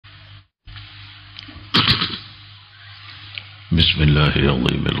بسم الله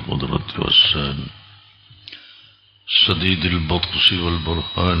عظيم القدرة والشان شديد البطش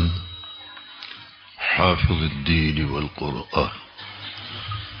والبرهان حافظ الدين والقرآن.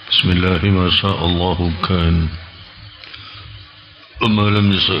 بسم الله ما شاء الله كان وما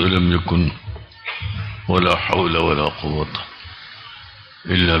لم يشأ لم يكن ولا حول ولا قوة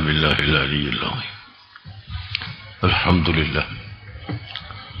إلا بالله العلي العظيم. الحمد لله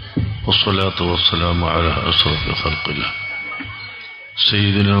والصلاة والسلام على أشرف خلق الله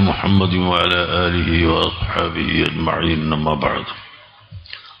سيدنا محمد وعلى آله وأصحابه أجمعين. أما بعد،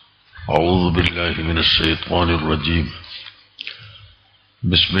 أعوذ بالله من الشيطان الرجيم.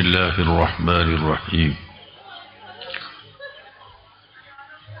 بسم الله الرحمن الرحيم.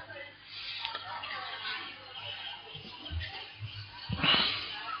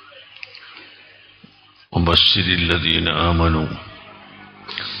 وبشر الذين آمنوا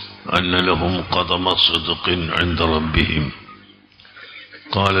أن لهم قدم صدق عند ربهم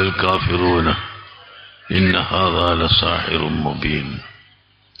قال الكافرون إن هذا لساحر مبين.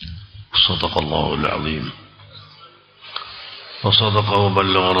 صدق الله العظيم وصدق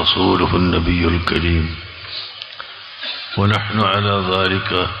وبلغ رسوله النبي الكريم ونحن على ذلك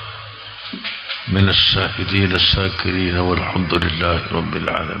من الشاهدين الشاكرين والحمد لله رب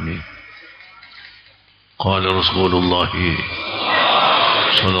العالمين. قال رسول الله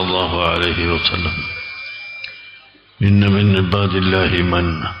صلى الله عليه وسلم إن من عباد الله من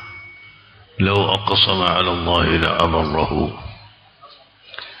لو أقسم على الله لأبره.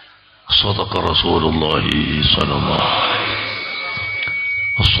 صدق رسول الله صلى الله عليه وسلم.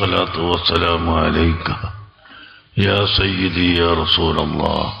 الصلاة والسلام عليك يا سيدي يا رسول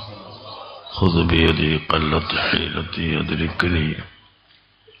الله خذ بيدي قلت حيلتي أدركني.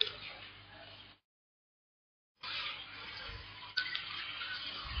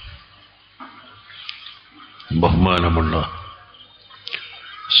 ബഹുമാനമുള്ള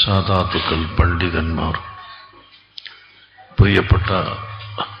സാദാത്തുക്കൾ, പണ്ഡിതന്മാർ, പ്രിയപ്പെട്ട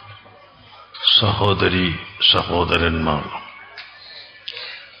സഹോദരി സഹോദരന്മാർ,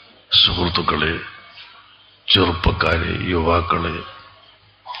 സുഹൃത്തുക്കളെ, ചെറുപ്പക്കാരെ, യുവാക്കളെ,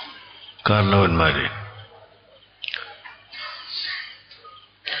 കാരണവന്മാരെ,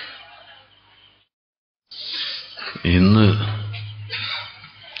 ഇന്ന്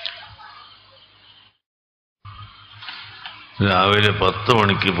രാവിലെ 10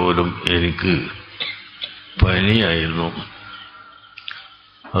 മണിക്ക് പോലും എനിക്ക് പനിയായിരുന്നു.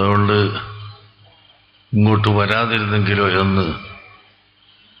 അതുകൊണ്ട് ഇങ്ങോട്ട് വരാതിരുന്നെങ്കിലോ എന്ന്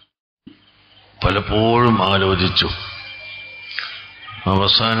പലപ്പോഴും ആലോചിച്ചു.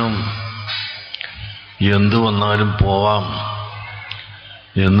 അവസാനം എന്തു വന്നാലും പോവാം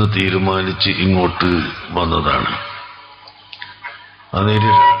എന്ന് തീരുമാനിച്ച് ഇങ്ങോട്ട് വന്നതാണ്.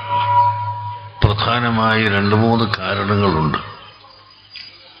 അതിന് പ്രധാനമായി 2-3 കാരണങ്ങളുണ്ട്.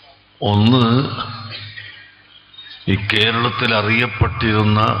 ഒന്ന്, ഈ കേരളത്തിൽ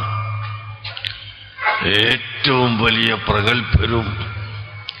അറിയപ്പെട്ടിരുന്ന ഏറ്റവും വലിയ പ്രഗത്ഭരും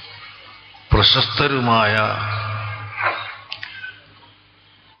പ്രശസ്തരുമായ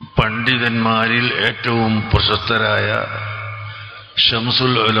പണ്ഡിതന്മാരിൽ ഏറ്റവും പ്രശസ്തരായ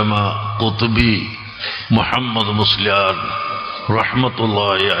ശംസുൽ ഉലമ ഖുത്ബി മുഹമ്മദ് മുസ്ലിയാർ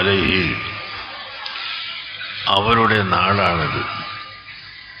റഹ്മത്തുള്ളാഹി അലൈഹി അവരുടെ നാടാണിത്.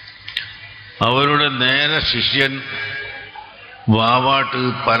 അവരുടെ നേരെ ശിഷ്യൻ വാവാട്ട്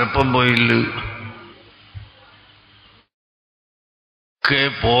പരപ്പംപൊയിൽ കെ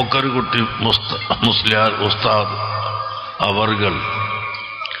പോക്കർകുട്ടി മുസ്ലിയാർ ഉസ്താദ് അവർകൾ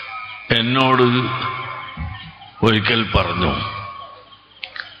എന്നോട് ഒരിക്കൽ പറഞ്ഞു,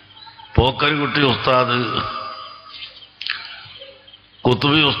 പോക്കർകുട്ടി ഉസ്താദ്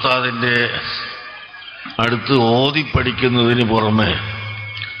ഖുത്ബി ഉസ്താദിന്റെ അടുത്ത് ഓതി പഠിക്കുന്നതിന് പുറമെ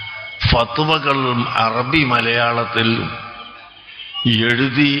ഫത്വകളും അറബി മലയാളത്തിൽ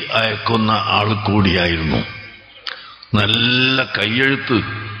എഴുതി അയക്കുന്ന ആൾ കൂടിയായിരുന്നു. നല്ല കയ്യെഴുത്ത്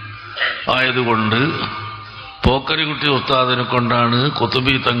ആയതുകൊണ്ട് പോക്കരിക്കുട്ടി ഉസ്താദിനെ കൊണ്ടാണ്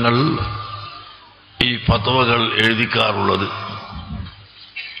ഖുത്ബി തങ്ങൾ ഈ ഫത്വകൾ എഴുതിക്കാറുള്ളത്.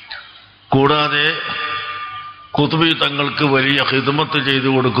 കൂടാതെ ഖുത്ബി തങ്ങൾക്ക് വലിയ ഖിദ്മത്ത് ചെയ്തു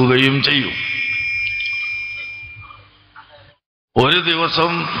കൊടുക്കുകയും ചെയ്യും. ഒരു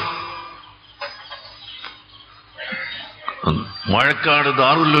ദിവസം മഴക്കാട്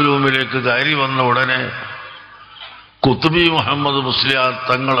ദാറുൽ ഉലൂമിലേക്ക് കയറി വന്ന ഉടനെ ഖുത്ബി മുഹമ്മദ് മുസ്ലിയാർ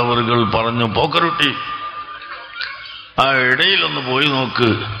തങ്ങൾ അവர்கள் പറഞ്ഞു, പോക്കറുട്ടി, ആ ഇടയിലൊന്ന് പോയി നോക്ക്,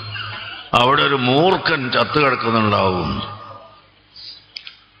 അവിടെ ഒരു മൂർഖൻ ചത്തു കിടക്കുന്നുണ്ടാവും.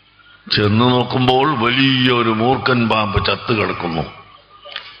 ചെന്ന് നോക്കുമ്പോൾ വലിയൊരു മൂർഖൻ പാമ്പ് ചത്തു കിടക്കുന്നു.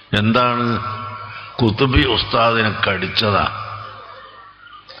 എന്താണ്? കുത്തുബി ഉസ്താദിനെ കടിച്ചതാ.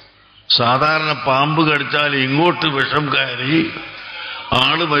 സാധാരണ പാമ്പ് കടിച്ചാൽ ഇങ്ങോട്ട് വിഷം കയറി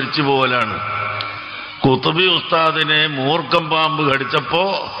ആള് മരിച്ചു പോകലാണ്. കുത്തുബി ഉസ്താദിനെ മൂർഖം പാമ്പ് കടിച്ചപ്പോ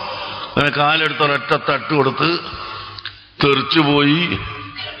അങ്ങനെ കാലെടുത്ത് ഒരൊറ്റ തട്ട് കൊടുത്ത് തെറിച്ചുപോയി.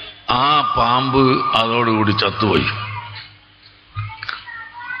 ആ പാമ്പ് അതോടുകൂടി ചത്തുപോയി.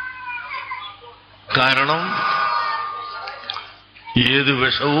 കാരണം ഏത്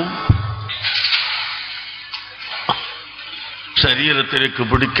വിഷവും ശരീരത്തിലേക്ക്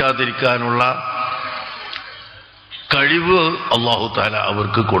പിടിക്കാതിരിക്കാനുള്ള കഴിവ് അല്ലാഹു തആല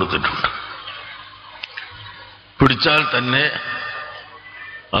അവർക്ക് കൊടുത്തിട്ടുണ്ട്. പിടിച്ചാൽ തന്നെ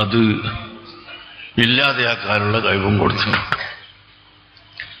അത് ഇല്ലാതെയാക്കാനുള്ള കഴിവും കൊടുത്തിട്ടുണ്ട്.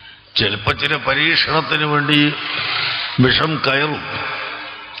 ചിലപ്പോൾ ചില പരീക്ഷണത്തിന് വേണ്ടി വിഷം കയറും.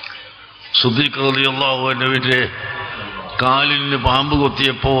 സിദ്ദീഖ് റളിയല്ലാഹു അൻഹുവിന്റെ കാലിന് പാമ്പ്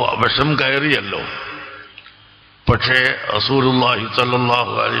കൊത്തിയപ്പോ വിഷം കയറിയല്ലോ. പക്ഷേ റസൂലുള്ളാഹി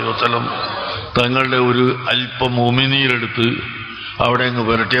സ്വല്ലല്ലാഹു അലൈഹി വസല്ലം തങ്ങളുടെ ഒരു അല്പം ഉമിനീരെടുത്ത് അവിടെ അങ്ങ്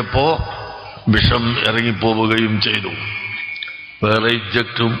പുരട്ടിയപ്പോ വിഷം ഇറങ്ങിപ്പോവുകയും ചെയ്തു. വേറെ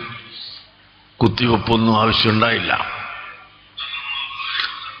ഇഞ്ചക്റ്റും കുത്തിവെപ്പൊന്നും ആവശ്യമുണ്ടായില്ല.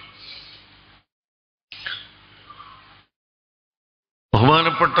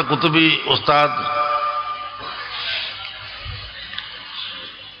 ബഹുമാനപ്പെട്ട കുത്തുബി ഉസ്താദ്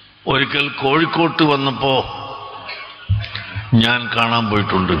ഒരിക്കൽ കോഴിക്കോട്ട് വന്നപ്പോ ഞാൻ കാണാൻ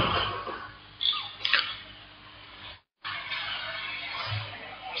പോയിട്ടുണ്ട്.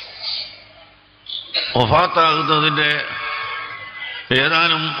 വഫാത്താകുന്നതിന്റെ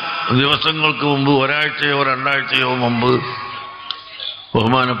ഏതാനും ദിവസങ്ങൾക്ക് മുമ്പ്, ഒരാഴ്ചയോ രണ്ടാഴ്ചയോ മുമ്പ്,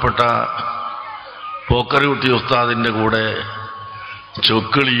 ബഹുമാനപ്പെട്ട പോക്കറിക്കുട്ടി ഉസ്താദിന്റെ കൂടെ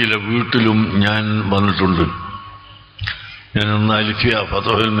ചൊക്കളിയിലെ വീട്ടിലും ഞാൻ വന്നിട്ടുണ്ട്. ഞാനൊന്ന് അലിഫിയ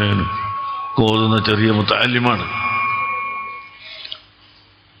ഫതഹുൽ മീൻ ഓതുന്ന ചെറിയ മുതഅല്ലിമാണ്.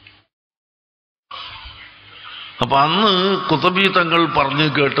 അപ്പൊ അന്ന് കുത്തുബി തങ്ങൾ പറഞ്ഞു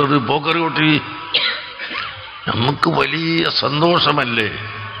കേട്ടത്, പോക്കറിക്കുട്ടി, നമുക്ക് വലിയ സന്തോഷമല്ലേ,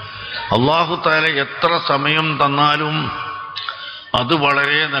 അല്ലാഹു തആല എത്ര സമയം തന്നാലും അത്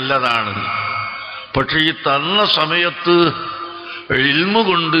വളരെ നല്ലതാണ്. പക്ഷെ ഈ തന്ന സമയത്ത് ഇൽമു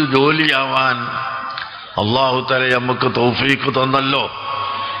കൊണ്ട് ജോലിയാവാൻ അല്ലാഹു തആല നമുക്ക് തൗഫീഖ് തന്നല്ലോ.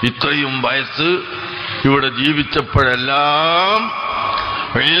 ഇത്രയും വയസ്സ് ഇവിടെ ജീവിച്ചപ്പോഴെല്ലാം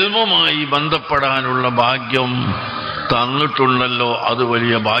ഇൽമുമായി ബന്ധപ്പെടാനുള്ള ഭാഗ്യം തന്നിട്ടുണ്ടല്ലോ, അത്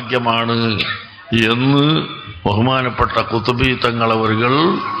വലിയ ഭാഗ്യമാണ് എന്ന് ബഹുമാനപ്പെട്ട കുത്തുബി തങ്ങളവറുകൾ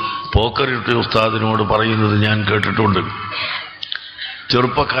പോക്കറിക്കുട്ടി ഉസ്താദിനോട് പറയുന്നത് ഞാൻ കേട്ടിട്ടുണ്ട്.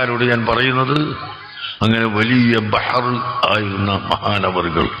 ചെറുപ്പക്കാരോട് ഞാൻ പറയുന്നത്, അങ്ങനെ വലിയ ബഹർ ആയിരുന്ന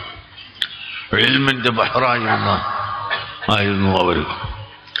മഹാനവറുകൾ, ഇൽമിന്റെ ബഹറായിരുന്നു അവർ.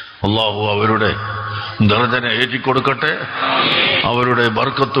 അല്ലാഹു അവരുടെ ദർജന ഏറ്റിക്കൊടുക്കട്ടെ. അവരുടെ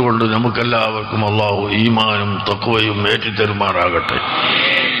ബർക്കത്ത് കൊണ്ട് നമുക്കെല്ലാവർക്കും അല്ലാഹു ഈമാനും തഖ്വയും ഏറ്റിത്തരുമാറാകട്ടെ.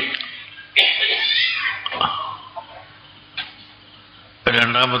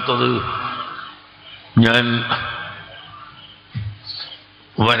 രണ്ടാമത്തത്, ഞാൻ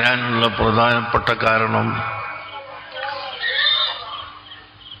വരാനുള്ള പ്രധാനപ്പെട്ട കാരണം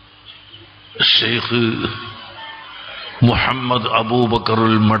ഷെയ്ഖ് മുഹമ്മദ്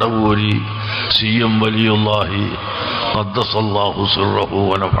അബൂബക്കറുൽ മടവൂരി സിഎം വലിയുല്ലാഹി ഖദ്ദസല്ലാഹു സിർറഹു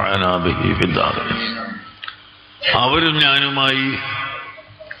വനഫഅനാ ബിഹി ഫിദ്ദാറിൻ, അവരും ഞാനുമായി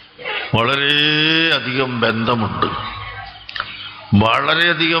വളരെയധികം ബന്ധമുണ്ട്.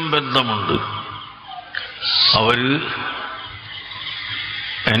 അവര്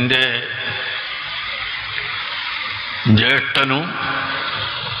എൻ്റെ ജ്യേഷ്ഠനും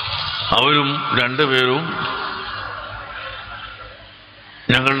അവരും രണ്ടുപേരും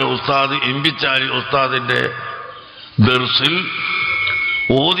ഞങ്ങളുടെ ഉസ്താദ് ഇമ്പിച്ചാലി ഉസ്താദിന്റെ ദർസിൽ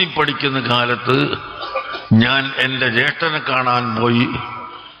ഓതിപ്പടിക്കുന്ന കാലത്ത് ഞാൻ എൻ്റെ ജ്യേഷ്ഠനെ കാണാൻ പോയി.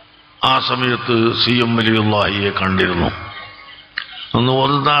 ആ സമയത്ത് സിഎം വലിയുല്ലാഹിയെ കണ്ടിരുന്നു. അന്ന്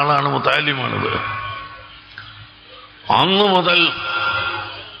ഓതുന്ന ആളാണ്, മുതഅല്ലിമാണിത്. അന്ന് മുതൽ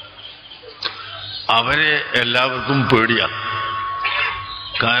അവരെ എല്ലാവർക്കും പേടിയാണ്.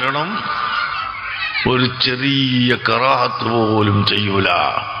 കാരണം ഒരു ചെറിയ കറാഹത്ത് പോലും ചെയ്യൂല.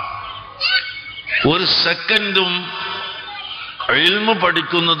 ഒരു സെക്കൻഡും ഇൽമു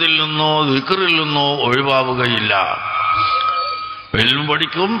പഠിക്കുന്നതിൽ നിന്നോ ദിക്റിൽ നിന്നോ ഒഴിവാവുകയില്ല. ഇൽമു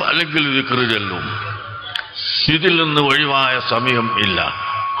പഠിക്കും, അല്ലെങ്കിൽ ദിക്റ് ചൊല്ലും. ഇതിൽ നിന്ന് ഒഴിവായ സമയം ഇല്ല.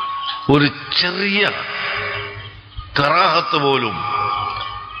 ഒരു ചെറിയ കറാഹത്ത് പോലും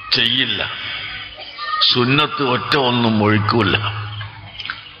ചെയ്യില്ല. സുന്നത്ത് ഒറ്റ ഒന്നും ഒഴിക്കൂല.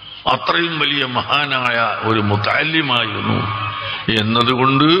 അത്രയും വലിയ മഹാനായ ഒരു മുതഅല്ലിമായിരുന്നു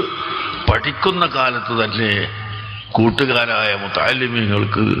എന്നതുകൊണ്ട് പഠിക്കുന്ന കാലത്ത് തന്നെ കൂട്ടുകാരായ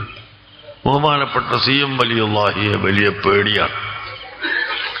മുതഅല്ലിമീങ്ങൾക്ക് ബഹുമാനപ്പെട്ട CM വലിയുള്ളാഹിയെ വലിയ പേടിയാണ്.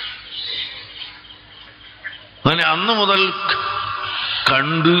 അങ്ങനെ അന്ന് മുതൽ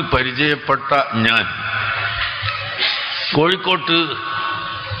കണ്ട് പരിചയപ്പെട്ട ഞാൻ കോഴിക്കോട്ട്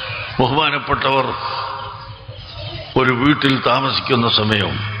ബഹുമാനപ്പെട്ടവർ ഒരു വീട്ടിൽ താമസിക്കുന്ന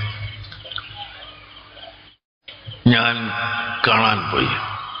സമയം ഞാൻ കാണാൻ പോയി.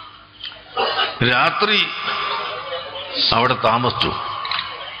 രാത്രി അവിടെ താമസിച്ചു.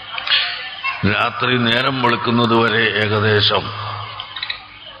 രാത്രി നേരം വെളുക്കുന്നത് വരെ ഏകദേശം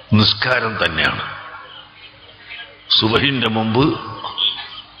നിസ്കാരം തന്നെയാണ്. സുബഹിന്റെ മുമ്പ്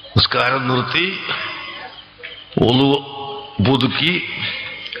നിസ്കാരം നിർത്തി ഒളു പുതുക്കി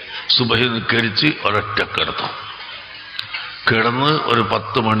സുബഹി നിസ്കരിച്ച് ഒരൊറ്റ കിടന്ന് ഒരു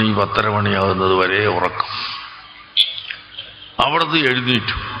 10 മണി 10:30 മണിയാകുന്നത് വരെ ഉറക്കം. അവിടുന്ന്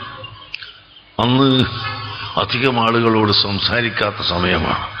എഴുന്നേറ്റു. അന്ന് അധികം ആളുകളോട് സംസാരിക്കാത്ത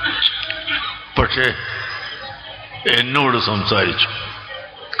സമയമാണ്. പക്ഷേ എന്നോട് സംസാരിച്ചു,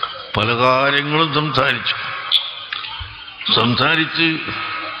 പല കാര്യങ്ങളും സംസാരിച്ച്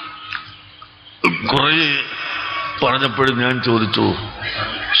കുറെ പറഞ്ഞപ്പോഴും ഞാൻ ചോദിച്ചു,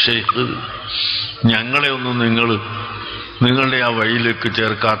 ഷെയ്ഖ്, ഞങ്ങളെ ഒന്നും നിങ്ങളുടെ ആ വഴിയിലേക്ക്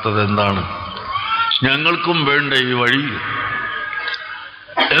ചേർക്കാത്തത് എന്താണ്? ഞങ്ങൾക്കും വേണ്ട ഈ വഴി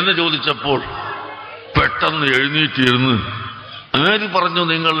എന്ന് ചോദിച്ചപ്പോൾ പെട്ടെന്ന് എഴുന്നേറ്റിരുന്ന്, ആര് പറഞ്ഞു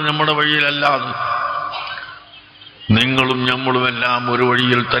നിങ്ങൾ നമ്മുടെ വഴിയിലല്ലാന്ന്? നിങ്ങളും നമ്മളുമെല്ലാം ഒരു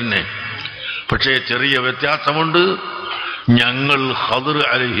വഴിയിൽ തന്നെ, പക്ഷേ ചെറിയ വ്യത്യാസമുണ്ട്. ഞങ്ങൾ ഖദർ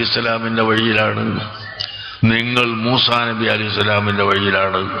അലൈഹിസ്സലാമിന്റെ വഴിയിലാണ്, നിങ്ങൾ മൂസാ നബി അലൈഹിസ്സലാമിന്റെ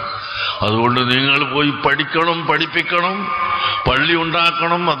വഴിയിലാണ്. അതുകൊണ്ട് നിങ്ങൾ പോയി പഠിക്കണം, പഠിപ്പിക്കണം, പള്ളി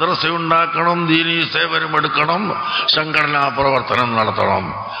ഉണ്ടാക്കണം, മദ്രസ ഉണ്ടാക്കണം, ദീനീ സേവനം എടുക്കണം, സംഘടനാ പ്രവർത്തനം നടത്തണം.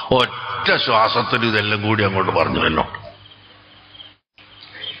 ഒറ്റ ശ്വാസത്തിൽ ഇതെല്ലാം കൂടി അങ്ങോട്ട് പറഞ്ഞു എന്നോട്.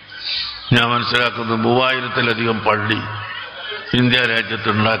 ഞാൻ മനസ്സിലാക്കുന്നത് 3000-ത്തിലധികം പള്ളി ഇന്ത്യ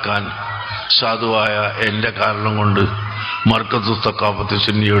രാജ്യത്തുണ്ടാക്കാൻ സാധുവായ എന്റെ കാരണം കൊണ്ട് മർക്കസ് സഖാഫത്ത്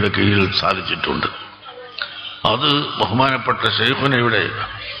സുന്നിയുടെ കീഴിൽ സാധിച്ചിട്ടുണ്ട്. അത് ബഹുമാനപ്പെട്ട ശൈഖുനയുടെ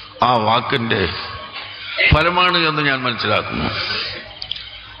ആ വാക്കിന്റെ ഫലമാണ് എന്ന് ഞാൻ മനസ്സിലാക്കുന്നു.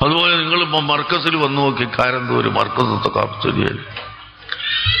 അതുപോലെ നിങ്ങളിപ്പോൾ മർക്കസിൽ വന്നു നോക്കി, കാരന്തൂർ മർക്കസ് സഖാഫത്ത് സുന്നിയിൽ,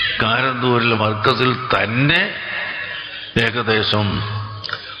 കാരന്തൂരിലെ മർക്കസിൽ തന്നെ ഏകദേശം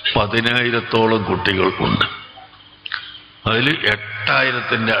 10,000-ത്തോളം കുട്ടികൾ ഉണ്ട്. അതിൽ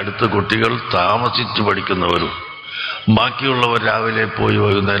 8,000-ന്റെ അടുത്ത് കുട്ടികൾ താമസിച്ച് പഠിക്കുന്നവരും ബാക്കിയുള്ളവർ രാവിലെ പോയി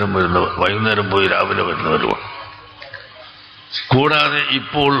വൈകുന്നേരം പോയി രാവിലെ വരുന്നവരുമാണ്. കൂടാതെ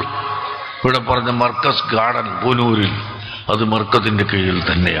ഇപ്പോൾ ഇവിടെ പറഞ്ഞ മർക്കസ് ഗാർഡൻ പൂനൂരിൽ, അത് മർക്കസിന്റെ കീഴിൽ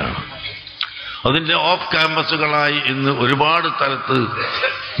തന്നെയാണ്. അതിന്റെ ഓഫ് ക്യാമ്പസുകളായി ഇന്ന് ഒരുപാട് സ്ഥലത്ത്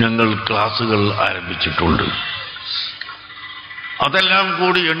ഞങ്ങൾ ക്ലാസുകൾ ആരംഭിച്ചിട്ടുണ്ട്. അതെല്ലാം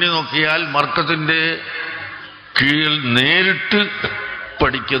കൂടി എണ്ണി നോക്കിയാൽ മർക്കസിന്റെ കീഴിൽ നേരിട്ട്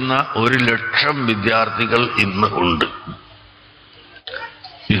പഠിക്കുന്ന 1,00,000 വിദ്യാർത്ഥികൾ ഇന്ന് ഉണ്ട്.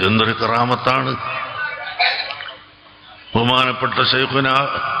 ഇതെന്തൊരു കറാമത്താണ്! ബഹുമാനപ്പെട്ട ശൈഖുന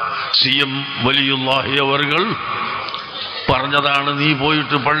CM വലിയുള്ളാഹി അവർകൾ പറഞ്ഞതാണ്, നീ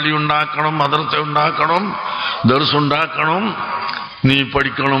പോയിട്ട് പള്ളി ഉണ്ടാക്കണം, മദ്രസ ഉണ്ടാക്കണം, ദർസ് ഉണ്ടാക്കണം, നീ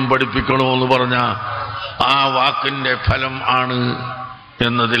പഠിക്കണം, പഠിപ്പിക്കണമെന്ന് പറഞ്ഞ ആ വാക്കിന്റെ ഫലം ആണ്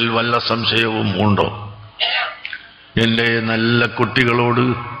എന്നതിൽ വല്ല സംശയവും ഉണ്ടോ? എന്റെ നല്ല കുട്ടികളോട്,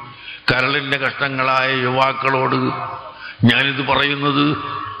 കരളിന്റെ കഷ്ടങ്ങളായ യുവാക്കളോട് ഞാനിത് പറയുന്നത്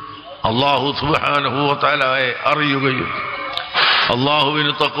അല്ലാഹു സുബ്ഹാനഹു വ തആലയെ അറിയുകയും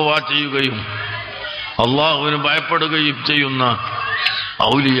അല്ലാഹുവിന് തഖ്വ ചെയ്യുകയും അല്ലാഹുവിന് ഭയപ്പെടുകയും ചെയ്യുന്ന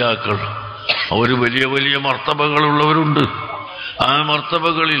ഔലിയാക്കൾ, അവർ വലിയ വലിയ മർത്തബകളുള്ളവരുണ്ട്. ആ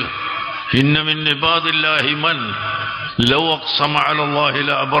മർത്തബകളിൽ ഇന്ന മിൻ ഇബാദില്ലാഹി മൻ ലൗ അഖ്സമ അലല്ലാഹി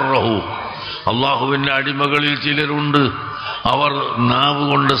ലഅബറഹു, അള്ളാഹുവിന്റെ അടിമകളിൽ ചിലരുണ്ട്, അവർ നാവ്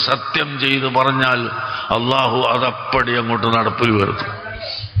കൊണ്ട് സത്യം ചെയ്ത് പറഞ്ഞാൽ അള്ളാഹു അതപ്പടി അങ്ങോട്ട് നടപ്പിൽ വരുത്തും.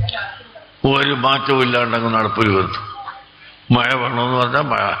 ഒരു മാറ്റവും ഇല്ലാണ്ടങ്ങ് നടപ്പിൽ വരുത്തും. മഴ വേണമെന്ന് പറഞ്ഞാൽ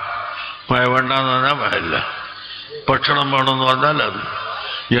മഴ, മഴ വേണ്ടെന്ന് പറഞ്ഞാൽ മഴയില്ല. ഭക്ഷണം വേണമെന്ന് പറഞ്ഞാൽ അത്,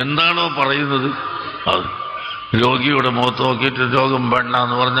 എന്താണോ പറയുന്നത് അത്. രോഗിയുടെ മുഖത്ത് നോക്കിയിട്ട് രോഗം വേണ്ട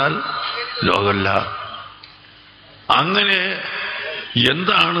എന്ന് പറഞ്ഞാൽ രോഗമില്ല. അങ്ങനെ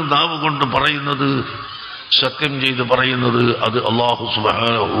എന്താണ് നാവ് കൊണ്ട് പറയുന്നത്, സത്യം ചെയ്ത് പറയുന്നത്, അത് അല്ലാഹു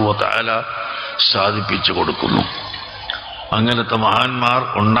സുബ്ഹാനഹു വ തആല സാധിപ്പിച്ചു കൊടുക്കുന്നു. അങ്ങനത്തെ മഹാന്മാർ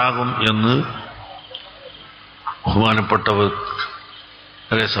ഉണ്ടാകും എന്ന്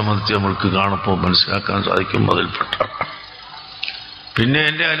ബഹുമാനപ്പെട്ടവരെ സംബന്ധിച്ച് നമ്മൾക്ക് കാണുമ്പോൾ മനസ്സിലാക്കാൻ സാധിക്കും. അതിൽപ്പെട്ട പിന്നെ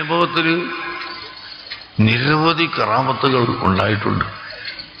എൻ്റെ അനുഭവത്തിൽ നിരവധി കറാമത്തുകൾ ഉണ്ടായിട്ടുണ്ട്.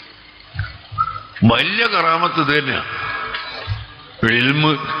 വലിയ കറാമത്ത് ഇത് തന്നെയാണ്.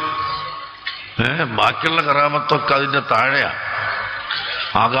 ഇൽമ് ബാക്കിയുള്ള കറാമത്തൊക്കെ അതിൻ്റെ താഴെയാണ്.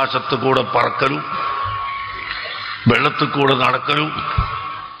 ആകാശത്ത് കൂടെ പറക്കലും വെള്ളത്തിൽ കൂടെ നടക്കലും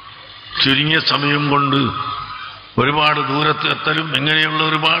ചുരുങ്ങിയ സമയം കൊണ്ട് ഒരുപാട് ദൂരത്ത് എത്തലും ഇങ്ങനെയുള്ള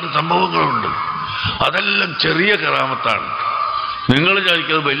ഒരുപാട് സംഭവങ്ങളുണ്ട്. അതെല്ലാം ചെറിയ കറാമത്താണ്. നിങ്ങൾ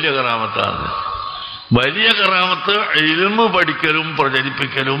ചോദിക്കുന്നത് വലിയ കറാമത്താണ്. വലിയ കറാമത്ത് ഇൽമ് പഠിക്കലും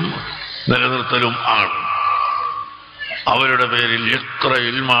പ്രചരിപ്പിക്കലും നിലനിർത്തലും ആണ്. അവരുടെ പേരിൽ എത്ര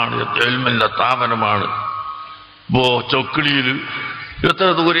ഇൽമാണ്, ഇൽമിന്റെ സ്ഥാപനമാണ്. ഇപ്പോ ചൊക്ലിയിൽ എത്ര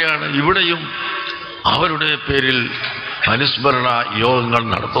ദൂരെയാണ്. ഇവിടെയും അവരുടെ പേരിൽ അനുസ്മരണ യോഗങ്ങൾ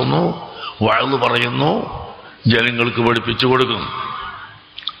നടത്തുന്നു, വഅ്ള് പറയുന്നു, ജനങ്ങൾക്ക് പഠിപ്പിച്ചു കൊടുക്കുന്നു.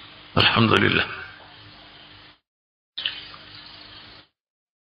 അൽഹംദുലില്ലാഹ്.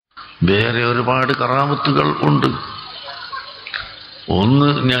 വേറെ ഒരുപാട് കറാമത്തുകൾ ഉണ്ട്. ഒന്ന്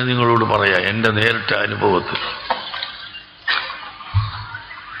ഞാൻ നിങ്ങളോട് പറയാം, എൻ്റെ നേരിട്ട അനുഭവത്തിൽ.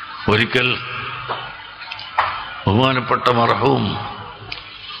 ഒരിക്കൽ ബഹുമാനപ്പെട്ട മർഹൂം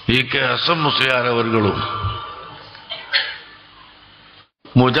E.K. ഹസൻ മുസ്ലിയാർ അവர்களுം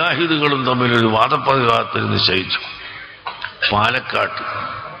മുജാഹിദുകളും തമ്മിലൊരു വാദപ്രതിവാദത്തിൽ നിശ്ചയിച്ചു, പാലക്കാട്ട്.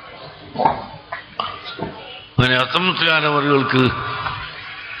 അങ്ങനെ ഹസൻ മുസ്ലിയാർ അവർക്ക്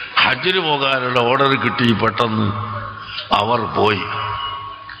ഹജ്ജിന് പോകാനുള്ള ഓർഡർ കിട്ടി. പെട്ടെന്ന് അവർ പോയി.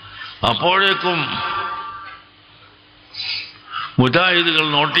 അപ്പോഴേക്കും മുജാഹിദുകൾ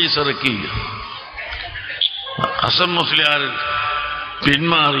നോട്ടീസ് ഇറക്കി, ഹസൻ മുസ്ലിയാർ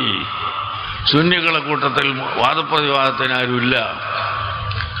പിന്മാറി, സുന്നികളെ കൂട്ടത്തിൽ വാദപ്രതിവാദത്തിനാരുമില്ല,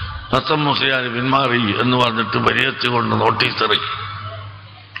 ഹസൻ മുസ്ലിയാർ പിന്മാറി എന്ന് പറഞ്ഞിട്ട് പരിഹരിച്ചുകൊണ്ട് നോട്ടീസ് ഇറക്കി.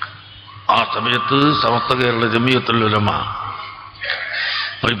 ആ സമയത്ത് സമസ്ത കേരള ജമിയത്തുൽ ഉലമ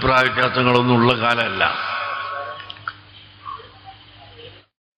അഭിപ്രായ വ്യത്യാസങ്ങളൊന്നും ഉള്ള കാലമല്ല.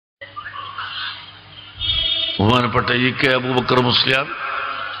 ബഹുമാനപ്പെട്ട E.K. അബൂബക്കർ മുസ്ലിയാർ,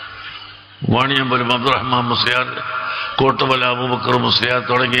 വാണിയമ്പലം അബ്ദുറഹ്മാൻ മുസ്ലിയാർ, കോട്ടവല അബൂബക്കർ മുസ്ലിയാർ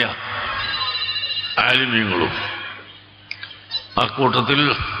തുടങ്ങിയ ആലിമീങ്ങളും, അക്കൂട്ടത്തിൽ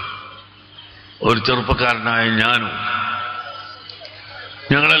ഒരു ചെറുപ്പക്കാരനായ ഞാനും,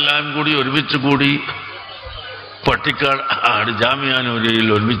 ഞങ്ങളെല്ലാം കൂടി ഒരുമിച്ച് കൂടി പട്ടിക്കാട് ജാമിഅ നൂരിയയിൽ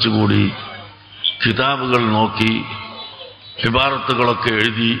ഒരുമിച്ച് കൂടി കിതാബുകൾ നോക്കി ഇബാറത്തുകളൊക്കെ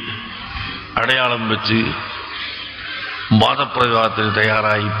എഴുതി അടയാളം വെച്ച് വാദപ്രതിവാദത്തിന്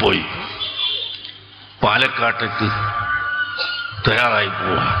തയ്യാറായിപ്പോയി. പാലക്കാട്ടേക്ക് തയ്യാറായി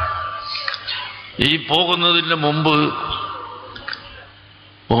പോവാൻ. ഈ പോകുന്നതിന് മുമ്പ്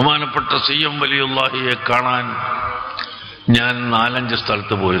ബഹുമാനപ്പെട്ട CM വലിയുള്ളാഹിയെ കാണാൻ ഞാൻ 4-5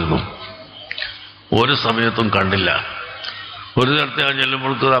 സ്ഥലത്ത് പോയിരുന്നു. ഒരു സമയത്തും കണ്ടില്ല. ഒരു സ്ഥലത്ത് ഞാൻ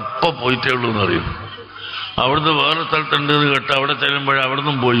ചെല്ലുമ്പോഴേക്ക് അപ്പം പോയിട്ടേ ഉള്ളൂ എന്നറിയും. അവിടുന്ന് വേറെ സ്ഥലത്തുണ്ട് എന്ന് കേട്ട് അവിടെ ചെല്ലുമ്പോഴേ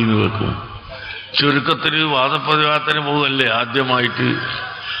അവിടുന്ന് പോയി എന്ന് വെക്കും. ചുരുക്കത്തിൽ വാദപ്രതിവാദത്തിന് പോകുമല്ലേ ആദ്യമായിട്ട്.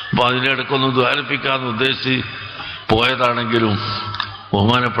 അപ്പം അതിനിടയ്ക്കൊന്ന് ദ്വാരിപ്പിക്കാമെന്ന് ഉദ്ദേശിച്ച് പോയതാണെങ്കിലും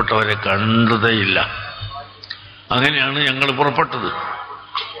ബഹുമാനപ്പെട്ടവരെ കണ്ടതേയില്ല. അങ്ങനെയാണ് ഞങ്ങൾ പുറപ്പെട്ടത്.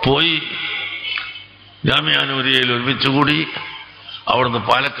 പോയി ജാമിഅ നൂരിയയിൽ ഒരുമിച്ചുകൂടി അവിടുന്ന്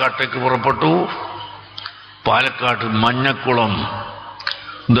പാലക്കാട്ടേക്ക് പുറപ്പെട്ടു. പാലക്കാട്ട് മഞ്ഞക്കുളം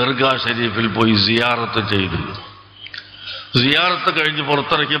ദർഗാ ഷരീഫിൽ പോയി സിയാറത്ത് ചെയ്തു. സിയാറത്ത് കഴിഞ്ഞ്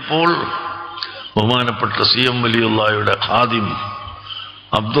പുറത്തിറക്കിയപ്പോൾ ബഹുമാനപ്പെട്ട CM വലിയുള്ളാഹിയുടെ ഖാദിം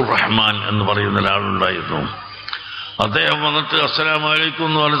അബ്ദുറഹ്മാൻ എന്ന് പറയുന്ന ഒരാളുണ്ടായിരുന്നു. അദ്ദേഹം വന്നിട്ട് അസ്സലാമു അലൈക്കും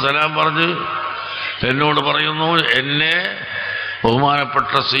എന്ന് പറഞ്ഞ് സലാം പറഞ്ഞ് എന്നോട് പറയുന്നു, എന്നെ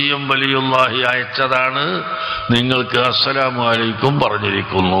ബഹുമാനപ്പെട്ട CM വലിയുള്ളാഹി അയച്ചതാണ്, നിങ്ങൾക്ക് അസ്സലാമു അലൈക്കും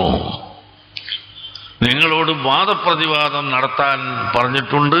പറഞ്ഞിരിക്കുന്നു. നിങ്ങളോട് വാദപ്രതിവാദം നടത്താൻ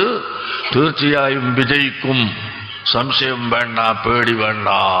പറഞ്ഞിട്ടുണ്ട്, തീർച്ചയായും വിജയിക്കും, സംശയം വേണ്ട, പേടി വേണ്ട.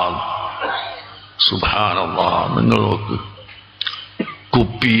 സുബ്ഹാനല്ലാഹ്. നിങ്ങൾ നോക്ക്,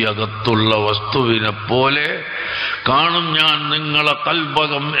 കുപ്പിയകത്തുള്ള വസ്തുവിനെ പോലെ കാണും ഞാൻ നിങ്ങളെ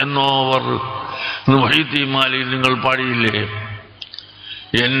കൽബകം എന്നോവർ മുഹീദ്ദീൻ നിങ്ങൾ പാടിയില്ലേ?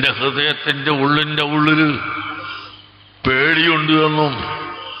 എന്റെ ഹൃദയത്തിന്റെ ഉള്ളിന്റെ ഉള്ളിൽ പേടിയുണ്ട് എന്നും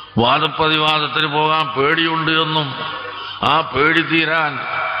വാദപ്രതിവാദത്തിന് പോകാൻ പേടിയുണ്ട് എന്നും ആ പേടി തീരാൻ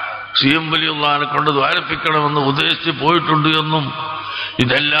CM വലിയുള്ളാഹിനെ കൊണ്ട് ദ്വാരപ്പിക്കണമെന്ന് ഉദ്ദേശിച്ച് പോയിട്ടുണ്ട് എന്നും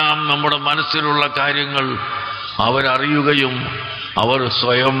ഇതെല്ലാം നമ്മുടെ മനസ്സിലുള്ള കാര്യങ്ങൾ അവരറിയുകയും അവർ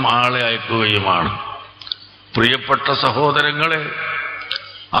സ്വയം ആളെ അയക്കുകയുമാണ്. പ്രിയപ്പെട്ട സഹോദരങ്ങളെ,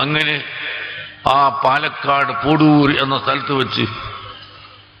 അങ്ങനെ ആ പാലക്കാട് പൂടൂർ എന്ന സ്ഥലത്ത് വെച്ച്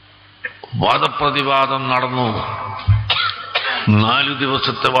വാദപ്രതിവാദം നടന്നു. 4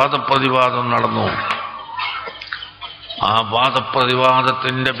 ദിവസത്തെ വാദപ്രതിവാദം നടന്നു. ആ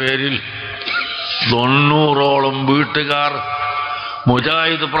വാദപ്രതിവാദത്തിന്റെ പേരിൽ 90ഓളം വീട്ടുകാർ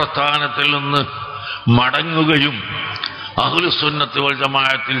മുജാഹിദ് പ്രസ്ഥാനത്തിൽ നിന്ന് മടങ്ങുകയും അഹ്ലുസുന്നത്ത് വൽ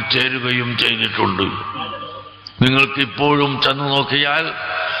ജമാഅത്തിൽ ചേരുകയും ചെയ്തിട്ടുണ്ട്. നിങ്ങൾക്കിപ്പോഴും ചെന്ന് നോക്കിയാൽ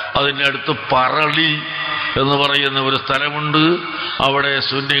അതിൻ്റെ അടുത്ത് പറളി എന്ന് പറയുന്ന ഒരു സ്ഥലമുണ്ട്. അവിടെ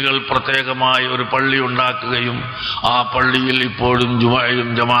സുന്നികൾ പ്രത്യേകമായി ഒരു പള്ളി ഉണ്ടാക്കുകയും ആ പള്ളിയിൽ ഇപ്പോഴും ജുമഅയും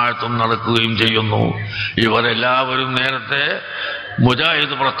ജമാഅത്തും നടക്കുകയും ചെയ്യുന്നു. ഇവരെല്ലാവരും നേരത്തെ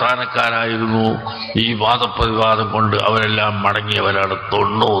മുജാഹിദ് പ്രസ്ഥാനക്കാരായിരുന്നു. ഈ വാദപ്രതിവാദം കൊണ്ട് അവരെല്ലാം മടങ്ങിയവരാണ്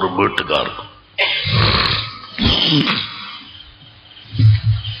 90 വീട്ടുകാർ.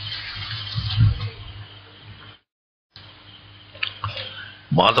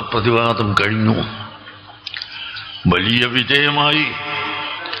 വാദപ്രതിവാദം കഴിഞ്ഞു, വലിയ വിജയമായി,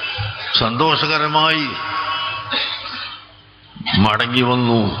 സന്തോഷകരമായി മടങ്ങി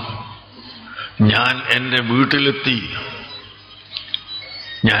വന്നു. ഞാൻ എൻ്റെ വീട്ടിലെത്തി.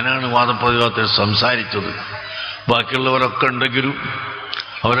 ഞാനാണ് വാദപ്രതിവാദത്തിൽ സംസാരിച്ചത്. ബാക്കിയുള്ളവരൊക്കെ ഉണ്ടെങ്കിലും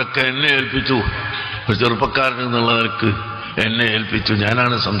അവരൊക്കെ എന്നെ ഏൽപ്പിച്ചു. ഒരു ചെറുപ്പക്കാരൻ എന്നുള്ള നിലക്ക് എന്നെ ഏൽപ്പിച്ചു.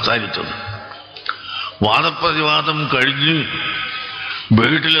 ഞാനാണ് സംസാരിച്ചത്. വാദപ്രതിവാദം കഴിഞ്ഞ്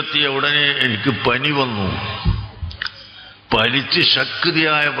വീട്ടിലെത്തിയ ഉടനെ എനിക്ക് പനി വന്നു. പനിച്ച്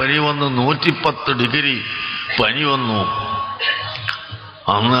ശക്തിയായ പനി വന്നു. 110 ഡിഗ്രി പനി വന്നു.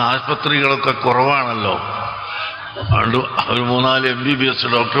 അന്ന് ആശുപത്രികളൊക്കെ കുറവാണല്ലോ. അതുകൊണ്ട് ഒരു 3-4 MBBS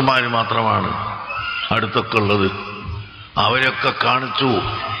ഡോക്ടർമാർ മാത്രമാണ് അടുത്തൊക്കെ ഉള്ളത്. അവരൊക്കെ കാണിച്ചു,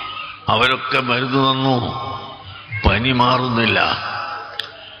 അവരൊക്കെ മരുന്ന് തന്നു. പനി മാറുന്നില്ല.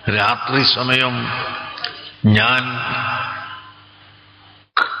 രാത്രി സമയം ഞാൻ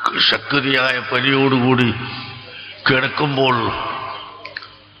ശക്തിയായ പനിയോടുകൂടി കിടക്കുമ്പോൾ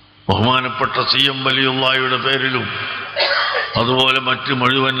ബഹുമാനപ്പെട്ട CM വലിയുള്ളാഹിയുടെ പേരിലും അതുപോലെ മറ്റ്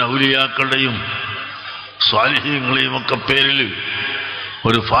മുഴുവൻ ഔലിയാക്കളുടെയും സ്വാലിഹീങ്ങളെയും ഒക്കെ പേരിൽ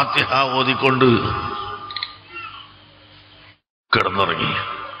ഒരു ഫാത്തിഹ ഓതിക്കൊണ്ട് കിടന്നുറങ്ങി.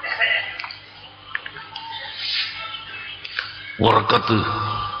 ഉറക്കത്ത്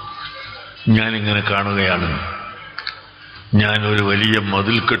ഞാനിങ്ങനെ കാണുകയാണ്. ഞാനൊരു വലിയ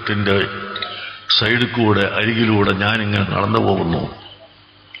മതിൽക്കെട്ടിൻ്റെ സൈഡിൽ കൂടെ അരികിലൂടെ ഞാനിങ്ങനെ നടന്നു പോകുന്നു.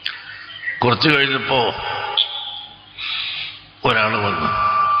 കുറച്ച് കഴിഞ്ഞപ്പോൾ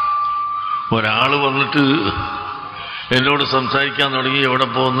ഒരാൾ വന്നിട്ട് എന്നോട് സംസാരിക്കാൻ തുടങ്ങി. എവിടെ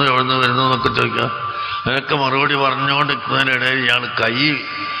പോകുന്നു, എവിടെ നിന്ന് വരുന്നു എന്നൊക്കെ ചോദിക്കാം. അതിനൊക്കെ മറുപടി പറഞ്ഞുകൊണ്ടിരിക്കുന്നതിനിടയിൽ ഇയാൾ കൈ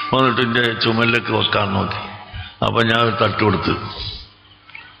വന്നിട്ട് എൻ്റെ ചുമലിലേക്ക് വെക്കാൻ നോക്കി. അപ്പം ഞാൻ ഒരു തട്ട് കൊടുത്ത്,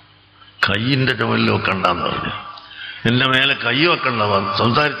 കൈയിൻ്റെ ചുമലിൽ വെക്കണ്ടെന്ന് പറഞ്ഞു. എൻ്റെ മേലെ കൈ വെക്കണ്ട,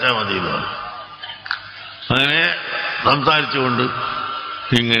 സംസാരിച്ചാൽ മതി എന്ന് പറഞ്ഞു. അങ്ങനെ സംസാരിച്ചുകൊണ്ട്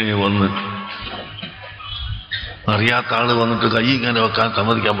ഇങ്ങനെ വന്ന് അറിയാത്ത ആള് വന്നിട്ട് കൈ ഇങ്ങനെ വെക്കാൻ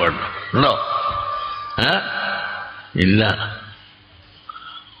സമ്മതിക്കാൻ പാടില്ല. ഉണ്ടോ? ഇല്ല.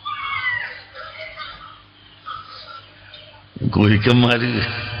 ഗുരുക്കന്മാര്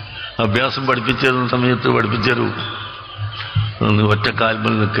അഭ്യാസം പഠിപ്പിച്ചിരുന്ന സമയത്ത് പഠിപ്പിച്ചരു, ഒന്ന്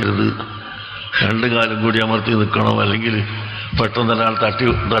ഒറ്റക്കാൽമൽ നിൽക്കരുത്, 2 കാലും കൂടി അമർത്തി നിൽക്കണം, അല്ലെങ്കിൽ പെട്ടെന്ന് ഒരാൾ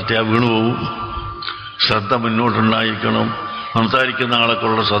തട്ടിയാൽ വീണുപോകും. ശ്രദ്ധ മുന്നോട്ടുണ്ടായിരിക്കണം. സംസാരിക്കുന്ന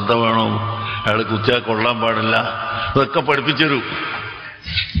ആളൊക്കെയുള്ള ശ്രദ്ധ വേണം. അയാൾ കുത്തിയാൽ കൊള്ളാൻ പാടില്ല. ഇതൊക്കെ പഠിപ്പിച്ചൊരു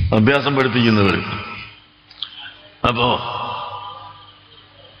അഭ്യാസം പഠിപ്പിക്കുന്നവർ. അപ്പോ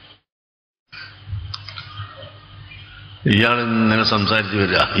ഇയാൾ ഇങ്ങനെ സംസാരിച്ച്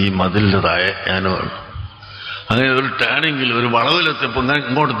വരിക. ഈ മതിലിൻ്റെ താഴെ ഞാൻ വേണം. അങ്ങനെ ഒരു ടേണിങ്ങിൽ ഒരു വളവിലെത്തിയപ്പോൾ ഇങ്ങനെ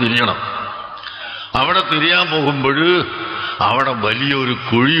ഇങ്ങോട്ട് തിരിയണം. അവിടെ തിരിയാൻ പോകുമ്പോൾ അവിടെ വലിയൊരു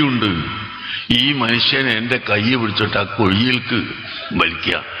കുഴിയുണ്ട്. ഈ മനുഷ്യനെ എൻ്റെ കൈ പിടിച്ചിട്ട് ആ കുഴിയിലേക്ക്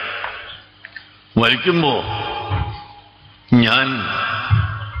വലിക്കുക. വലിക്കുമ്പോ ഞാൻ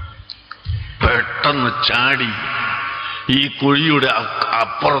പെട്ടെന്ന് ചാടി ഈ കുഴിയുടെ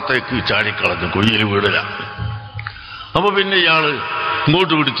അപ്പുറത്തേക്ക് ചാടിക്കളഞ്ഞു. കുഴിയിൽ വീടില്ല. അപ്പൊ പിന്നെ ഇയാള്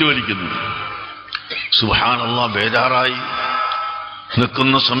ഇങ്ങോട്ട് പിടിച്ചു വലിക്കുന്നു. സുബ്ഹാനല്ലാഹ്, ബേജാറായി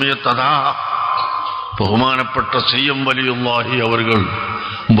നിൽക്കുന്ന സമയത്ത് അതാ ബഹുമാനപ്പെട്ട CM വലിയുള്ളാഹി അവർകൾ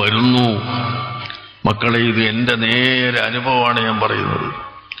വരുന്നു. മക്കളെ, ഇത് എൻ്റെ നേരെ അനുഭവമാണ് ഞാൻ പറയുന്നത്.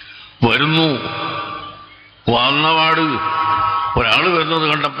 വരുന്നു. വന്നപാട് ഒരാൾ വരുന്നത്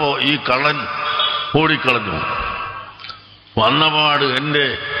കണ്ടപ്പോ ഈ കള്ളൻ ഓടിക്കളഞ്ഞു. വന്നപാട് എൻ്റെ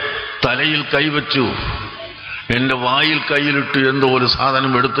തലയിൽ കൈവച്ചു, എൻ്റെ വായിൽ കൈയിലിട്ട് എന്തോ ഒരു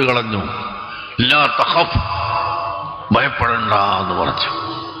സാധനം എടുത്തു കളഞ്ഞു. ലാ തഖഫ്, ഭയപ്പെടണ്ട എന്ന് പറഞ്ഞു.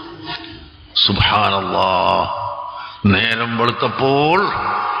 സുബ്ഹാനല്ലാഹ്, നേരം വെളുത്തപ്പോൾ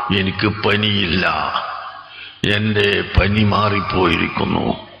എനിക്ക് പനിയില്ല. എൻ്റെ പനി മാറിപ്പോയിരിക്കുന്നു.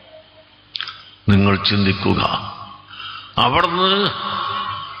 നിങ്ങൾ ചിന്തിക്കുക. അവിടുന്ന്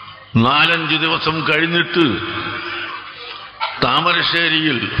 4-5 ദിവസം കഴിഞ്ഞിട്ട്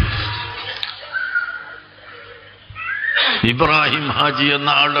താമരശ്ശേരിയിൽ ഇബ്രാഹിം ഹാജി എന്ന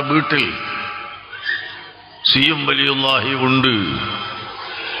ആളുടെ വീട്ടിൽ സിയം വലിയുള്ളാഹി ഉണ്ട്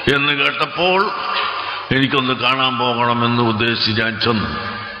എന്ന് കേട്ടപ്പോൾ എനിക്കൊന്ന് കാണാൻ പോകണമെന്ന് ഉദ്ദേശിച്ച് ഞാൻ ചെന്നു.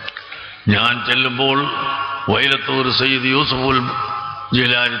 ഞാൻ ചെല്ലുമ്പോൾ വൈലത്തൂർ സയ്യിദ് യൂസുഫുൽ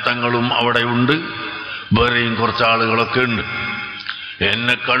ജിലാനി തങ്ങളും അവിടെ ഉണ്ട്, വേറെയും കുറച്ചാളുകളൊക്കെ ഉണ്ട്.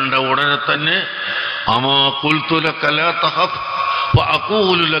 എന്നെ കണ്ട ഉടനെ തന്നെ അമാ ഖുൽതു ലക ലാ തഖഫ്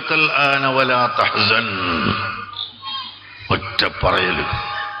വഅഖൂലു ലകൽ ആന വലാ തഹ്സൻ. ഒറ്റ പറയല്.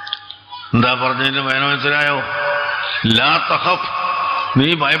 എന്താ പറഞ്ഞതിന് മനസ്സിലായോ? ലാ തഖഫ്, നീ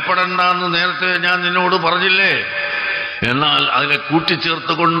ഭയപ്പെടണ്ടെന്ന് നേരത്തെ ഞാൻ നിന്നോട് പറഞ്ഞില്ലേ? എന്നാൽ അതിനെ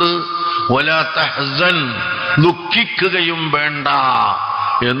കൂട്ടിച്ചേർത്തുകൊണ്ട് വലാ തഹ്സൻ, ദുഃഖിക്കുകയും വേണ്ട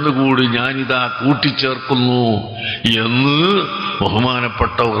എന്നുകൂടി ഞാനിതാ കൂട്ടിച്ചേർക്കുന്നു എന്ന്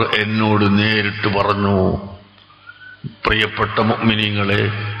ബഹുമാനപ്പെട്ടവർ എന്നോട് നേരിട്ട് പറഞ്ഞു. പ്രിയപ്പെട്ട മുഅ്മിനീങ്ങളെ,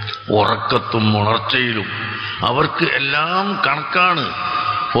 ഉറക്കത്തും ഉണർച്ചയിലും അവർക്ക് എല്ലാം കണക്കാണ്.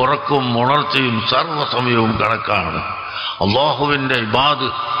 ഉറക്കവും ഉണർച്ചയും സർവ്വസമയവും കണക്കാണ്. അള്ളാഹുവിന്റെ ഇബാദ്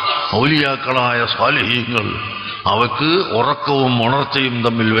ഔലിയാക്കളായ സ്വാലിഹീങ്ങൾ അവർക്ക് ഉറക്കവും ഉണർച്ചയും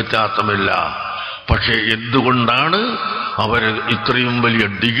തമ്മിൽ വ്യത്യാസമില്ല. പക്ഷെ എന്തുകൊണ്ടാണ് അവർ ഇത്രയും വലിയ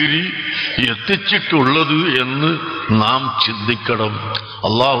ഡിഗ്രി എത്തിച്ചിട്ടുള്ളത് എന്ന് നാം ചിന്തിക്കണം.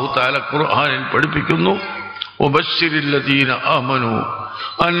 അല്ലാഹു തആല ഖുർആനിൽ പഠിപ്പിക്കുന്നു, വബശ്ശിരില്ലദീന ആമനൂ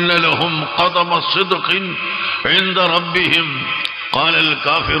അന്ന ലഹും ഖദമ സിദ്ഖിൻ ഇൻദ റബ്ബിഹിം ഖാലൽ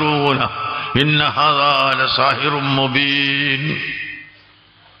കാഫിറൂന ഇന്ന ഹാദാ ലസാഹിറും മുബീൻ.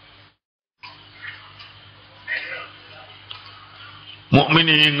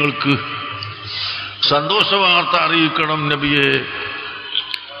 മുഅ്മിനീങ്ങൾക്ക് സന്തോഷവാർത്ത അറിയിക്കണം നബിയെ.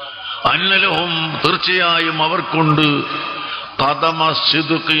 അന്നലഹും, തീർച്ചയായും അവർക്കുണ്ട്, ഖദമ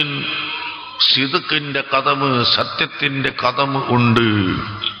സിദ്ഖിൻ, സിദ്ഖിന്റെ ഖദമ്, സത്യത്തിന്റെ ഖദമ് ഉണ്ട്.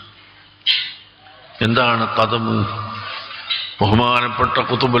 എന്താണ് ഖദമ്? ബഹുമാനപ്പെട്ട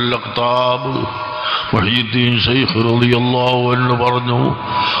ഖുതുബുൽ അഖ്താബ് മുഹ്യിദ്ദീൻ ശൈഖ് റളിയല്ലാഹു അൻഹു പറഞ്ഞു,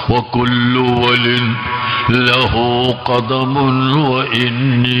 വകുല്ലു വലിൻ ലഹു ഖദമുൻ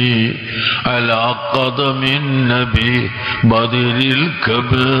വഇന്നി അലാ ഖദമിൻ നബി ബദരിൽ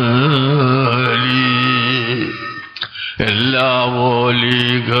കബലി. എല്ലാ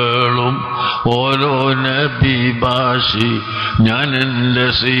ഓലികളും ഓരോ നബി ഭാഷി, ഞാൻ എൻ്റെ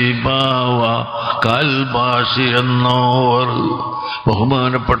സീബാവ കൽഭാഷി എന്നോർ.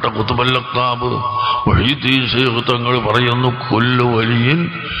 ബഹുമാനപ്പെട്ട ഖുതുബുൽ അഖ്താബ് മുഹ്യിദ്ദീൻ ശൈഖ് തങ്ങൾ പറയുന്നു, കുല്ലു വലിയിൻ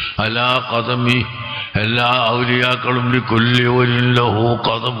അലാ ഖദമി, എല്ലാ ഔലിയാക്കളും ലികുല്ലി വലിൻ ലഹു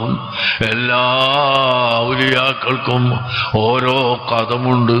ഖദമുൻ, എല്ലാ ഔലിയാക്കൾക്കും ഓരോ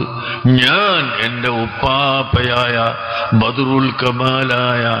ഖദമുണ്ട്. ഞാൻ എൻ്റെ ഉപ്പാപ്പയായ ബദറുൽ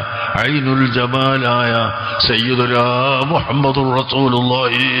കമാലായ ഐനുൽ ജമാലായ സയ്യിദുനാ മുഹമ്മദുർ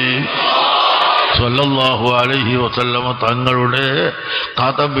റസൂലുള്ളാഹി സ്വല്ലല്ലാഹു അലൈഹി വസല്ലമ തങ്ങളുടെ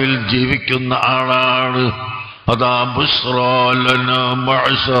ഖദമിൽ ജീവിക്കുന്ന ആളാണ്. അതാ ബുശ്റാ ലനാ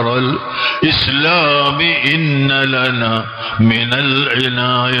മഅ്ശറൽ ഇസ്ലാമി ഇന്ന ലനാ മിനൽ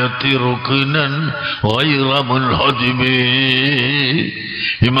ഇനായത്തി റുക്നൻ ഗൈറ മുൻഹദിമി.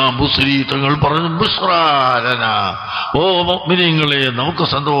 ഇമാം ബുസ്രി തങ്ങൾ പറഞ്ഞു, ബുശ്റാ ലനാ, ഓ മുഅ്മിനീങ്ങളെ, നമുക്ക്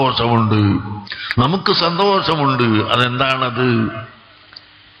സന്തോഷമുണ്ട്, നമുക്ക് സന്തോഷമുണ്ട്. അതെന്താണത്?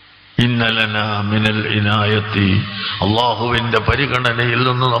 ഇന്നലനാ മിനൽ ഇനായത്തി, അള്ളാഹുവിന്റെ പരിഗണനയിൽ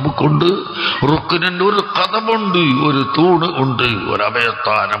നിന്ന് നമുക്കുണ്ട്, റുക്നൻ, ഒരു ഖദമുണ്ട്, ഒരു തൂണ് ഉണ്ട്, ഒരു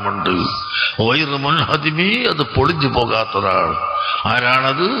അഭയസ്ഥാനമുണ്ട്. ഗൈറ മുൻഹദിമി, അത് പൊളിഞ്ഞു പോകാത്തതാണ്.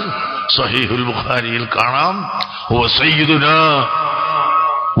 ആരാണത്? സഹീഹുൽ ബുഖാരിയിൽ കാണാം, വസയ്യിദുനാ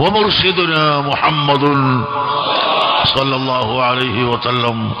വമുർശിദുനാ മുഹമ്മദുൻ സല്ലല്ലാഹു അലൈഹി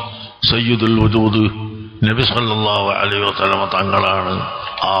വസല്ലം, സയ്യിദുൽ വജൂദ് നബി സല്ലല്ലാഹു അലൈഹി വസല്ലം തങ്ങളാണ്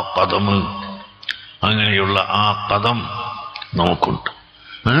ആ ഖദമ്. അങ്ങനെയുള്ള ആ ഖദം നമുക്കുണ്ട്.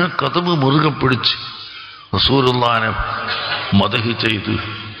 ആ ഖദമ് മുറുകെ പിടിച്ച് റസൂലുള്ളാഹിനെ മദഹ് ചെയ്ത്,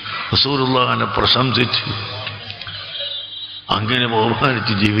 റസൂലുള്ളാഹിനെ പ്രശംസിച്ച്, അങ്ങനെ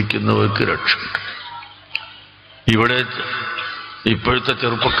ബഹുമാനിച്ച് ജീവിക്കുന്നവർക്ക് രക്ഷയുണ്ട്. ഇവിടെ ഇപ്പോഴത്തെ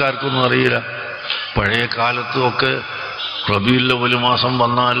ചെറുപ്പക്കാർക്കൊന്നും അറിയില്ല. പഴയ കാലത്തുമൊക്കെ റബീഉൽ അവ്വൽ മാസം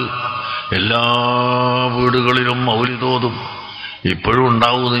വന്നാൽ എല്ലാ വീടുകളിലും മൗലിദ് ഓതും. ഇപ്പോഴും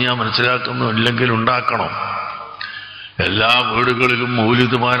ഉണ്ടാവുമെന്ന് ഞാൻ മനസ്സിലാക്കുന്നു, ഇല്ലെങ്കിൽ ഉണ്ടാക്കണം. എല്ലാ വീടുകളിലും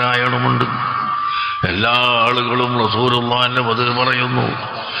മൗലിദ് പാരായണമുണ്ട്. എല്ലാ ആളുകളും റസൂലുള്ളാഹിന്റെ മദ്ഹ് പറയുന്നു,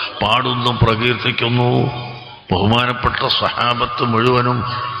 പാടുന്നു, പ്രകീർത്തിക്കുന്നു. ബഹുമാനപ്പെട്ട സ്വഹാബത്ത് മുഴുവനും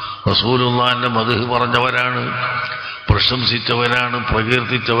റസൂലുള്ളാഹിന്റെ മദ്ഹ് പറഞ്ഞവരാണ്, പ്രശംസിച്ചവരാണ്,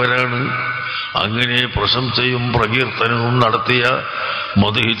 പ്രകീർത്തിച്ചവരാണ്. അങ്ങനെ പ്രശംസയും പ്രകീർത്തനവും നടത്തിയ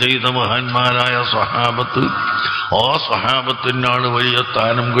മദ്ഹ് ചെയ്ത മഹാന്മാരായ സ്വഹാബത്ത്, ആ സ്വഹാബത്തിനാണ് വലിയ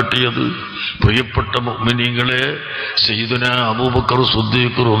സ്ഥാനം കിട്ടിയത്. പ്രിയപ്പെട്ട മുഅ്മിനീങ്ങളെ, സയ്യിദുനാ അബൂബക്കർ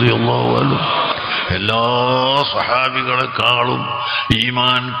സിദ്ദീഖ് റളിയല്ലാഹു അൻഹു എല്ലാ സഹാബികളെക്കാളും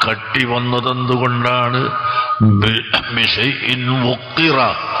ഈമാൻ കട്ടി വന്നതെന്തുകൊണ്ടാണ്? ബിശൈഇൻ വഖിറ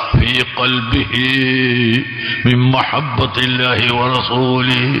ഫീ ഖൽബിഹി മിൻ മഹബ്ബത്തില്ലാഹി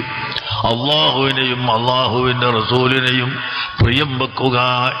വറസൂലിഹി, അള്ളാഹുവിനെയും അള്ളാഹുവിന്റെ റസൂലിനെയും പ്രിയം വെക്കുക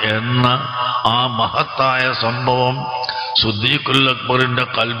എന്ന ആ മഹത്തായ സംഭവം സിദ്ദീഖുൽ അക്ബറിന്റെ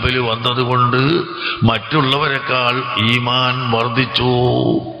കൽബിൽ വന്നതുകൊണ്ട് മറ്റുള്ളവരെക്കാൾ ഈമാൻ വർദ്ധിച്ചു.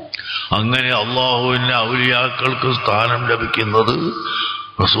 അങ്ങനെ അള്ളാഹുവിന്റെ ഔലിയാക്കൾക്ക് സ്ഥാനം ലഭിക്കുന്നത്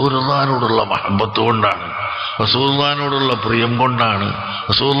റസൂലുള്ളാഹിനോടുള്ള മഹബത്ത് കൊണ്ടാണ്, റസൂലുള്ളാഹിനോടുള്ള പ്രിയം കൊണ്ടാണ്,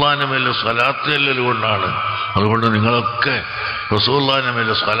 റസൂലുള്ളാഹിന്റെ മേലെ സ്വലാത്ത് ചെല്ലൽ കൊണ്ടാണ്. അതുകൊണ്ട് നിങ്ങളൊക്കെ റസൂലുള്ളാഹിന്റെ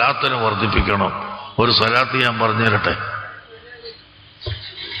മേലെ സ്വലാത്തിനെ വർദ്ധിപ്പിക്കണം. ഒരു സ്വലാത്ത് ഞാൻ പറഞ്ഞു തരട്ടെ.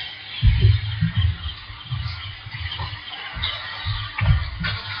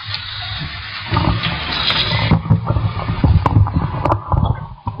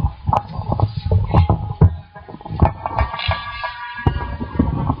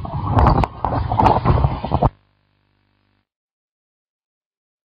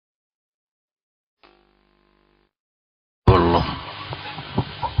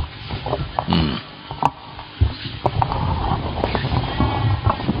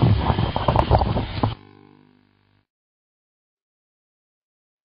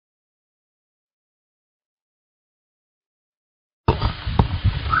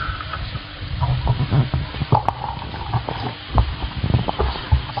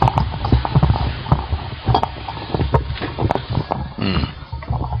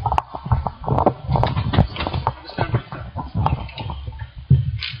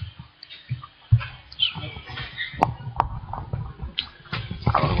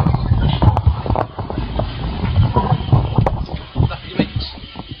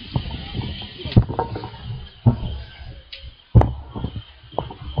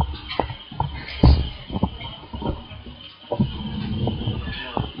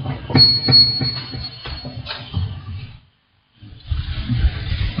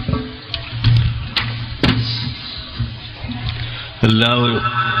 എല്ലാവരും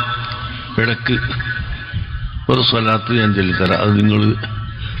ഇടയ്ക്ക് ഒരു സ്വലാത്ത് ഞാൻ ചൊല്ലിത്തരാം. അത് നിങ്ങൾ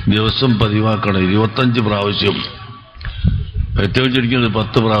ദിവസം പതിവാക്കണം. 25 പ്രാവശ്യം, ഏറ്റവും ചുരുങ്ങിയത്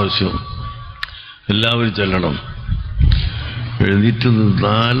 10 പ്രാവശ്യം എല്ലാവരും ചെല്ലണം. എഴുന്നേറ്റ്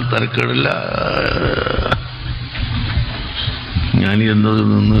നിന്നാൽ തരക്കേടില്ല. ഞാൻ എന്നത്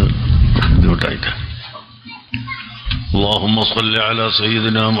നിന്ന് ബുദ്ധിമുട്ടായിട്ട്. اللهم صل على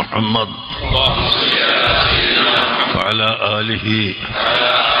سيدنا محمد وعلى آله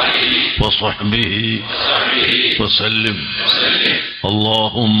وصحبه وسلم.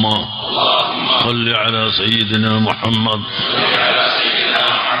 اللهم صل على سيدنا محمد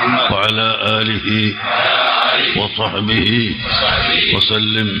وعلى آله وصحبه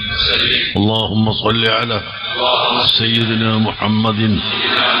وسلم. اللهم صل على سيدنا محمد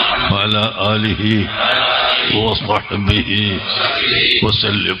وعلى آله وصحبه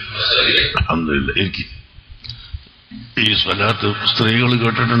وسلم. الحمد لله. ഈ സ്വലാത്ത് സ്ത്രീകൾ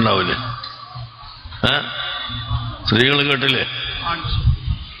കേട്ടിട്ടുണ്ടാവില്ലേ? സ്ത്രീകൾ കേട്ടില്ലേ?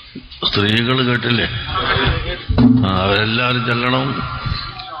 സ്ത്രീകൾ കേട്ടില്ലേ? അവരെല്ലാവരും ചെല്ലണം.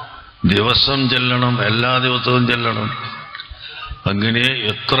 ദിവസം ചെല്ലണം, എല്ലാ ദിവസവും ചെല്ലണം. അങ്ങനെ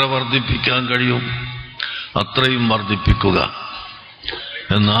എത്ര വർദ്ധിപ്പിക്കാൻ കഴിയും അത്രയും വർദ്ധിപ്പിക്കുക.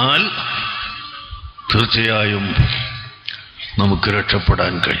 എന്നാൽ തീർച്ചയായും നമുക്ക്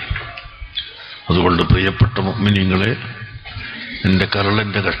രക്ഷപ്പെടാൻ കഴിയും. അതുകൊണ്ട് പ്രിയപ്പെട്ട മുഅ്മിനീങ്ങളെ, എൻ്റെ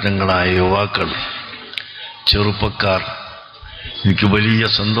കരളിൻ്റെ കഷ്ണങ്ങളായ യുവാക്കൾ, ചെറുപ്പക്കാർ, എനിക്ക് വലിയ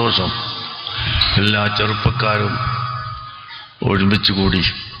സന്തോഷം. എല്ലാ ചെറുപ്പക്കാരും ഒരുമിച്ച് കൂടി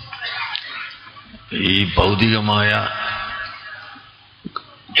ഈ ഭൗതികമായ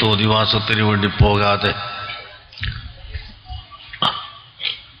തോന്നിവാസത്തിന് വേണ്ടി പോകാതെ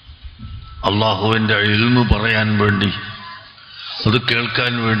അള്ളാഹുവിൻ്റെ ഇൽമ് പറയാൻ വേണ്ടി, അത്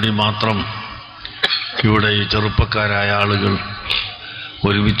കേൾക്കാൻ വേണ്ടി മാത്രം ഇവിടെ ഈ ചെറുപ്പക്കാരായ ആളുകൾ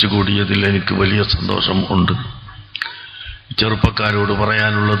ഒരുമിച്ച് കൂടിയതിൽ എനിക്ക് വലിയ സന്തോഷം ഉണ്ട്. ചെറുപ്പക്കാരോട്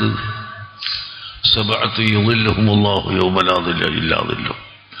പറയാനുള്ളത്, സബഅത്ത് യുളില്ലുഹുമുല്ലാഹു യൗമ ലാ ദില്ല ഇല്ലാ ദില്ലു.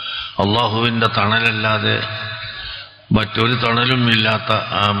 അള്ളാഹുവിൻ്റെ തണലല്ലാതെ മറ്റൊരു തണലും ഇല്ലാത്ത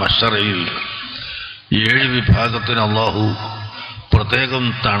ആ മഹ്ശറയിൽ 7 വിഭാഗത്തിന് അള്ളാഹു പ്രത്യേകം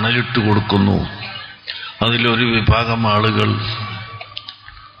തണലിട്ട് കൊടുക്കുന്നു. അതിലൊരു വിഭാഗം ആളുകൾ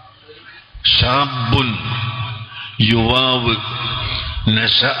ഷാബുൻ, യുവാവ്,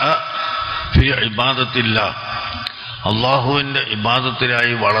 നശഅ ഫി ഇബാദത്തില്ലാഹ്, അള്ളാഹുവിൻ്റെ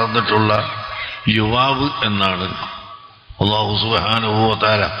ഇബാദത്തിലായി വളർന്നിട്ടുള്ള യുവാവ് എന്നാണ്. അള്ളാഹു സുബ്ഹാനഹു വ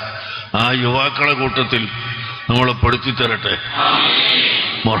തആല ആ യുവാക്കളെ കൂട്ടത്തിൽ നമ്മളെ പെടുത്തി തരട്ടെ.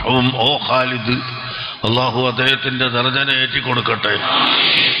 മർഹൂം ഓ ഖാലിദ് അള്ളാഹു അദ്ദേഹത്തിന്റെ ദർജനെ ഏറ്റിക്കൊടുക്കട്ടെ.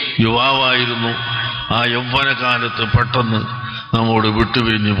 യുവാവായിരുന്നു, ആ യൗവനകാലത്ത് പെട്ടെന്ന് നമ്മോട്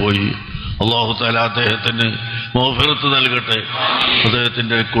വിട്ടുപിരിഞ്ഞു പോയി. അള്ളാഹു തആല അദ്ദേഹത്തിന് മഗ്ഫിറത്ത് നൽകട്ടെ.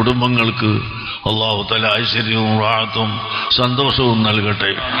 അദ്ദേഹത്തിന്റെ കുടുംബങ്ങൾക്ക് അള്ളാഹു തആല ഐശ്വര്യവും റാഹത്തും സന്തോഷവും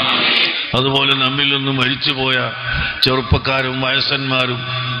നൽകട്ടെ. അതുപോലെ നമ്മിൽ നിന്ന് മരിച്ചുപോയ ചെറുപ്പക്കാരും വയസ്സന്മാരും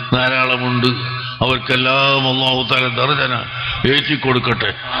ധാരാളമുണ്ട്. അവർക്കെല്ലാം അല്ലാഹു തആല ദർജന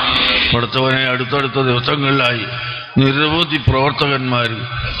ഏറ്റിക്കൊടുക്കട്ടെ. പഠിച്ചവനെ അടുത്തടുത്ത ദിവസങ്ങളിലായി നിരവധി പ്രവർത്തകന്മാർ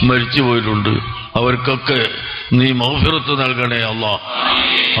മരിച്ചുപോയിട്ടുണ്ട്. അവർക്കൊക്കെ നീ മഗ്ഫിറത്ത് നൽകണേ അല്ലാഹ്,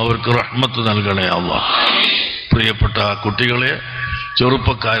 അവർക്ക് റഹ്മത്ത് നൽകണേ അല്ലാഹ്. പ്രിയപ്പെട്ട കുട്ടികളെ,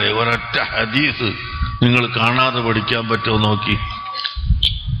 ചെറുപ്പക്കാരെ, ഒരൊറ്റ ഹദീസ് നിങ്ങൾ കാണാതെ പഠിക്കാൻ പറ്റുമോ നോക്കി.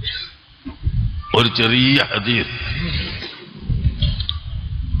 ഒരു ചെറിയ ഹദീസ്.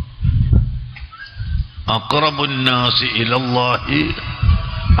 അഖറബുന്നാസി ഇലല്ലാഹി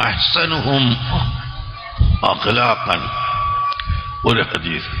അഹ്സനുഹും അഖ്ലാഖൻ, ഒരു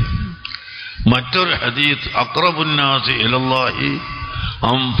ഹദീസ്. മറ്റൊരു ഹദീസ് അഖറബുന്നാസി ഇലല്ലാഹി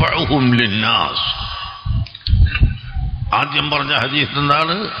അൻഫഉഹും ലിന്നാസ്. ആദ്യം പറഞ്ഞ ഹദീസ്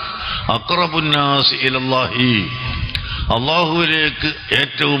എന്താണ്? അഖറബുന്നാസി ഇലല്ലാഹി, അല്ലാഹുവിലേക്ക്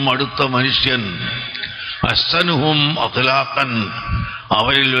ഏറ്റവും അടുത്ത മനുഷ്യൻ, അഹ്സനുഹും അഖ്ലാഖൻ,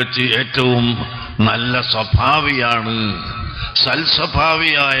 അവരിൽ വെച്ച് ഏറ്റവും നല്ല സ്വഭാവിയാണ്,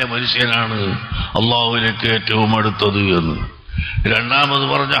 സൽസ്വഭാവിയായ മനുഷ്യനാണ് അല്ലാഹുവിലേക്ക് ഏറ്റവും അടുത്തത് എന്ന്. രണ്ടാമത്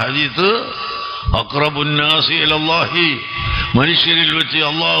പറഞ്ഞ ഹദീസ് അഖറബുന്നാസി ഇലല്ലാഹി, മനുഷ്യരിൽ വെച്ച്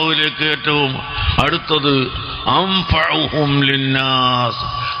അല്ലാഹുവിലേക്ക് ഏറ്റവും അടുത്തത് അൻഫഉഹും ലിന്നാസ്,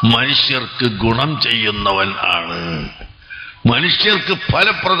 മനുഷ്യർക്ക് ഗുണം ചെയ്യുന്നവൻ ആണ്, മനുഷ്യർക്ക്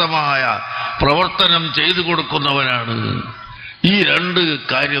ഫലപ്രദമായ പ്രവർത്തനം ചെയ്തു കൊടുക്കുന്നവനാണ്. ഈ രണ്ട്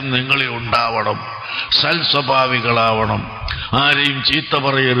കാര്യം നിങ്ങളിൽ ഉണ്ടാവണം. സൽസ്വഭാവികളാവണം. ആരെയും ചീത്ത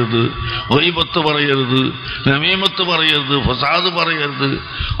പറയരുത്, ഗീബത്ത് പറയരുത്, നമീമത്ത് പറയരുത്, ഫസാദ് പറയരുത്.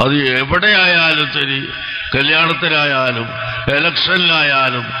 അത് എവിടെയായാലും ശരി, കല്യാണത്തിലായാലും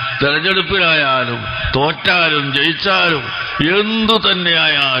ഇലക്ഷനിലായാലും തെരഞ്ഞെടുപ്പിലായാലും തോറ്റാലും ജയിച്ചാലും എന്തു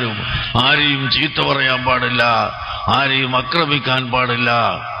തന്നെയായാലും ആരെയും ചീത്ത പറയാൻ പാടില്ല, ആരെയും ആക്രമിക്കാൻ പാടില്ല.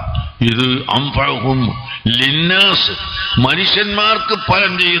 ഇത് അൻഫഉഹും ലിന്നാസ്, മനുഷ്യന്മാർക്ക്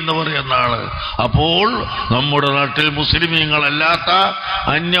ഫലം ചെയ്യുന്നവർ എന്നാണ്. അപ്പോൾ നമ്മുടെ നാട്ടിൽ മുസ്ലിമീങ്ങളല്ലാത്ത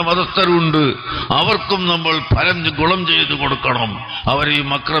അന്യമതസ്ഥരുണ്ട്, അവർക്കും നമ്മൾ ഗുണം ചെയ്തു കൊടുക്കണം. അവരെയും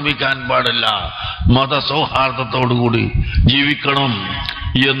ആക്രമിക്കാൻ പാടില്ല, മതസൗഹാർദ്ദത്തോടുകൂടി ജീവിക്കണം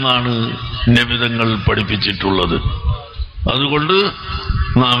എന്നാണ് നബിതങ്ങൾ പഠിപ്പിച്ചിട്ടുള്ളത്. അതുകൊണ്ട്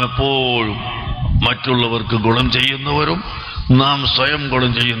നാം എപ്പോഴും മറ്റുള്ളവർക്ക് ഗുണം ചെയ്യുന്നവരും നാം സ്വയം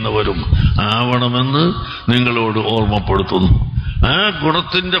ഗുണം ചെയ്യുന്നവരും ആവണമെന്ന് നിങ്ങളോട് ഓർമ്മപ്പെടുത്തുന്നു. ആ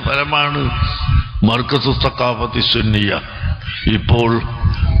ഗുണത്തിന്റെ ഫലമാണ് മർക്കസ് സഖാഫത്തി സുന്നിയ ഇപ്പോൾ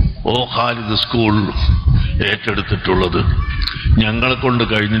ഓ ഖാലിദ് സ്കൂൾ ഏറ്റെടുത്തിട്ടുള്ളത്. ഞങ്ങളെ കൊണ്ട്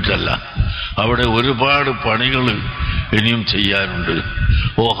കഴിഞ്ഞിട്ടല്ല, അവിടെ ഒരുപാട് പണികൾ ഇനിയും ചെയ്യാനുണ്ട്.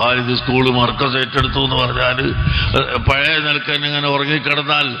 ഓ ഖാലിദ് സ്കൂൾ മർക്കസ് ഏറ്റെടുത്തു എന്ന് പറഞ്ഞാൽ പഴയ നിലക്കന്നെ ഇങ്ങനെ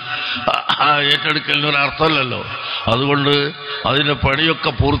ഉറങ്ങിക്കിടന്നാൽ ആ ഏറ്റെടുക്കലിനൊരു അർത്ഥമല്ലല്ലോ. അതുകൊണ്ട് അതിന്റെ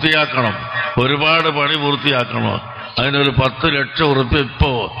പണിയൊക്കെ പൂർത്തിയാക്കണം, ഒരുപാട് പണി പൂർത്തിയാക്കണം. അതിനൊരു 10 ലക്ഷം ഉറുപ്പ്യ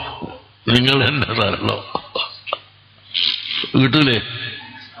ഇപ്പോ നിങ്ങൾ തന്നെ തരണോ? കിട്ടൂലേ?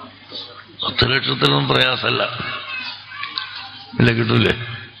 10 ലക്ഷത്തിനൊന്നും പ്രയാസമല്ല, ഇല്ല, കിട്ടൂലേ?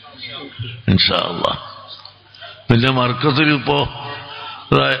 ഇൻഷാ അല്ലാഹ്. പിന്നെ മർക്കസിൽ ഇപ്പോ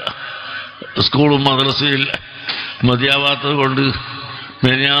സ്കൂളും മദ്രസയിൽ മതിയാവാത്തത് കൊണ്ട്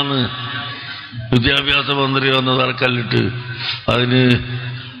മെനിയാന്ന് വിദ്യാഭ്യാസ മന്ത്രി വന്ന് തറക്കല്ലിട്ട് അതിന്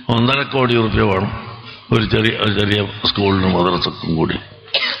 1.5 കോടി ഉറുപ്പ്യ വേണം, ഒരു ചെറിയ സ്കൂളിനും മദ്രസക്കും കൂടി.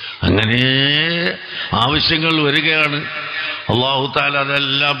 അങ്ങനെ ആവശ്യങ്ങൾ വരികയാണ്. അല്ലാഹു തആല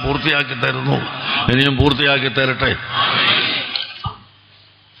അതെല്ലാം പൂർത്തിയാക്കി തരുന്നു, ഇനിയും പൂർത്തിയാക്കി തരട്ടെ.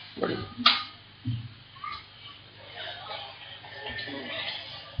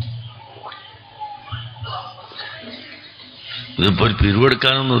 ഇതിപ്പോ ഒരു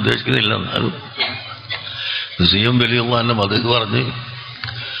പിരിവെടുക്കാനൊന്നും ഉദ്ദേശിക്കുന്നില്ല. എന്നാലും സിയം വലിയുള്ളാന്റെ മതക്ക് പറഞ്ഞ്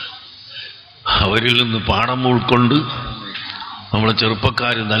അവരിൽ നിന്ന് പാഠം ഉൾക്കൊണ്ട് നമ്മളെ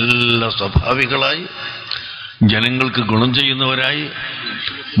ചെറുപ്പക്കാർ നല്ല സ്വാഭാവികളായി ജനങ്ങൾക്ക് ഗുണം ചെയ്യുന്നവരായി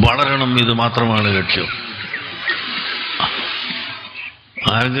വളരണം. ഇത് മാത്രമാണ് ലക്ഷ്യം.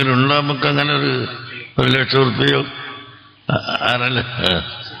 ആരെങ്കിലും ഉണ്ടോ നമുക്ക് അങ്ങനെ ഒരു ലക്ഷം ഉറുപ്പ്യയോ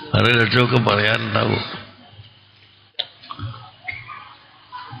 6 ലക്ഷമൊക്കെ പറയാനുണ്ടാവും.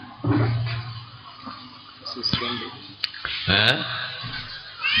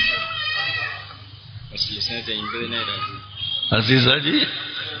 അസീസാജി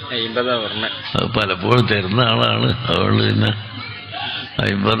പലപ്പോഴും തരുന്ന ആളാണ്. അതുകൊണ്ട് പിന്നെ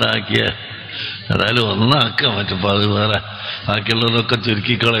 50 ആക്കിയ ഏതായാലും ഒന്നാക്കാം, മറ്റപ്പോൾ അത് വേറെ ബാക്കിയുള്ളവരൊക്കെ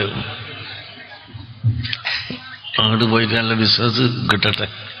ചുരുക്കിക്കളയും. അങ്ങോട്ട് പോയിട്ട് നല്ല ബിസിനസ് കിട്ടട്ടെ.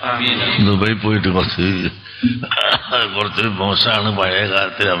 ദുബായി പോയിട്ട് കുറച്ച് മോശമാണ് പഴയ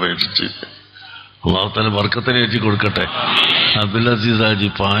കാലത്തിൽ അപേക്ഷിച്ച്. അള്ളാഹു തആല ബർക്കത്തിനെ ഏറ്റി കൊടുക്കട്ടെ. അബ്ദുൽ അസീസ് ഹാജി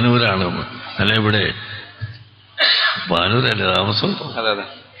പാനൂരാണ് അല്ലെ? ഇവിടെ പാനൂരല്ലേ താമസം?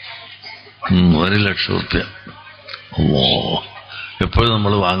 1,00,000 റുപ്യ എപ്പോഴും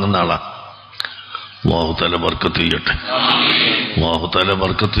നമ്മൾ വാങ്ങുന്ന ആളാ. അല്ലാഹു തആല ബർക്കത്ത് ചെയ്യട്ടെ. അല്ലാഹു തആല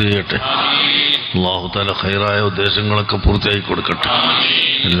ബർക്കത്ത് ചെയ്യട്ടെ. അല്ലാഹു തആല ഖൈറായ ഉദ്ദേശങ്ങളൊക്കെ പൂർത്തിയാക്കി കൊടുക്കട്ടെ.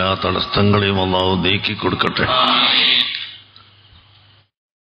 എല്ലാ തടസ്സങ്ങളെയും അല്ലാഹു നീക്കി കൊടുക്കട്ടെ.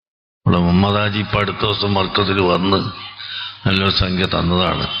 ഇവിടെ മുഹമ്മദാജി ഇപ്പം അടുത്ത ദിവസം മർക്കത്തിൽ വന്ന് നല്ലൊരു സംഖ്യ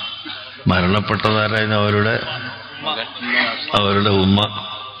തന്നതാണ്. മരണപ്പെട്ടതാരായിരുന്നു? അവരുടെ ഉമ്മ.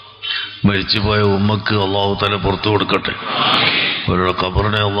 മരിച്ചുപോയ ഉമ്മക്ക് അല്ലാഹു തആല പുറത്തു കൊടുക്കട്ടെ. അവരുടെ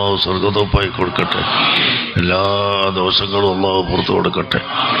ഖബറിനെ അല്ലാഹു സ്വർഗ്ഗത്തോപ്പായി കൊടുക്കട്ടെ. എല്ലാ ദോഷങ്ങളും അല്ലാഹു പുറത്തു കൊടുക്കട്ടെ.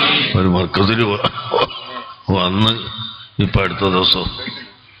 ഒരു മർക്കത്തിൽ വന്ന് ഇപ്പം അടുത്ത ദിവസം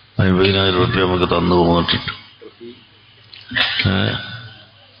 50,000 റുപ്യ നമുക്ക് തന്നു പോന്നിട്ടുണ്ട്.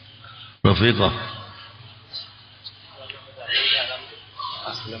 റഫീഖ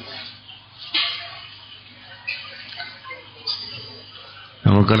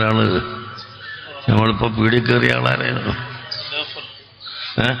നമുക്കൊരാള് നമ്മളിപ്പോ പീടി കയറിയ ആളാരായിരുന്നു?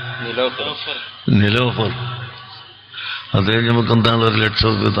 നിലോഫർ. അദ്ദേഹം നമുക്ക് എന്താണ് 1,00,000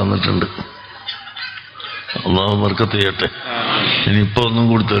 റുപ്യ തന്നിട്ടുണ്ട്. അല്ലാഹു ബർക്കത്ത് ചെയ്യട്ടെ. ഇനിയിപ്പോ ഒന്നും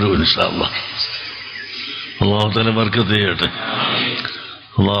കൂടി തരും ഇൻഷാ അല്ലാഹ്. അല്ലാഹു തആല ബർക്കത്ത് ചെയ്യട്ടെ.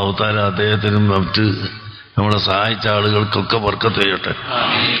 അല്ലാഹു തആല അദ്ദേഹത്തിനും മറ്റ് നമ്മളെ സഹായിച്ച ആളുകൾക്കൊക്കെ ബർക്കത്ത് ചെയ്യട്ടെ.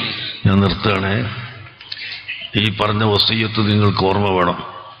 ഞാൻ നിർത്തുകയാണേ. ഈ പറഞ്ഞ വസിയ്യത്ത് നിങ്ങൾക്ക് ഓർമ്മ വേണം.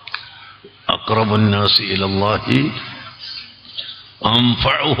 അഖ്റബുന്നാസി ഇലല്ലാഹി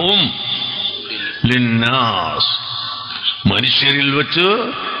അൻഫഉഹും ലിന്നാസ്. മനുഷ്യരിൽ വെച്ച്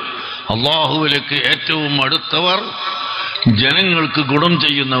അല്ലാഹുവിലേക്ക് ഏറ്റവും അടുത്തവർ ജനങ്ങൾക്ക് ഗുണം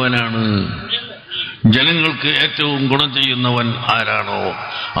ചെയ്യുന്നവനാണ്. ജനങ്ങൾക്ക് ഏറ്റവും ഗുണം ചെയ്യുന്നവൻ ആരാണോ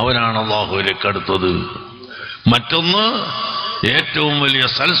അവനാണ് അല്ലാഹുവിലേക്ക് അടുത്തത്. മറ്റൊന്ന്, ഏറ്റവും വലിയ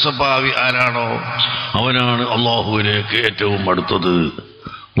സൽസ്വഭാവി ആരാണോ അവനാണ് അല്ലാഹുവിലേക്ക് ഏറ്റവും അടുത്തത്.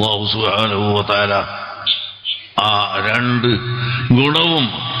 അല്ലാഹു സുബ്ഹാനഹു വ തആല ആ 2 ഗുണവും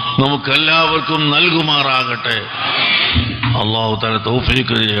നമുക്കെല്ലാവർക്കും നൽകുമാറാകട്ടെ. അല്ലാഹു തആല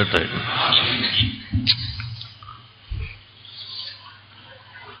തൗഫീഖ് ചെയ്യട്ടെ.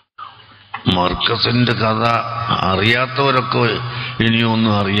 മർക്കസിന്റെ കഥ അറിയാത്തവരൊക്കെ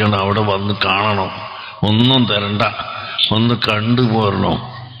ഇനിയൊന്നും അറിയണം. അവിടെ വന്ന് കാണണം. ഒന്നും തരണ്ട, ഒന്ന് കണ്ടുപോരണം.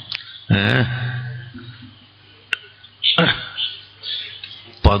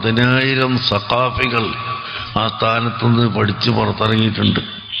 10,000 സഖാഫികൾ ആ സ്ഥാനത്തുനിന്ന് പഠിച്ച് പുറത്തിറങ്ങിയിട്ടുണ്ട്.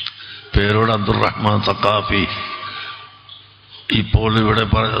 പേരോട് അബ്ദുറഹ്മാൻ സഖാഫി. ഇപ്പോൾ ഇവിടെ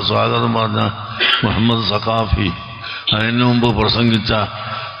സ്വാഗതം പറഞ്ഞ മുഹമ്മദ് സഖാഫി, അതിനു മുമ്പ് പ്രസംഗിച്ച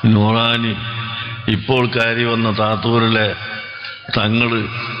നൂറാനി, ഇപ്പോൾ കയറി വന്ന താത്തൂരിലെ തങ്ങള്,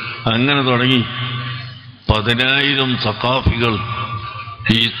 അങ്ങനെ തുടങ്ങി 10,000 സഖാഫികൾ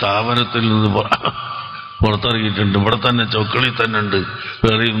ഈ സ്ഥാപനത്തിൽ നിന്ന് പുറത്തിറങ്ങിയിട്ടുണ്ട്. ഇവിടെ തന്നെ ചൊക്കളി തന്നെ ഉണ്ട്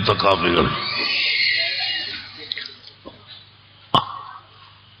വേറെയും സഖാഫികൾ.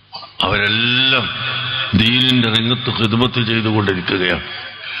 അവരെല്ലാം ദീനിന്റെ രംഗത്ത് ഖിദ്മത്ത് ചെയ്തുകൊണ്ടിരിക്കുകയാണ്.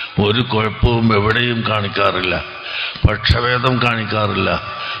 ഒരു കുഴപ്പവും എവിടെയും കാണിക്കാറില്ല, പക്ഷഭേദം കാണിക്കാറില്ല.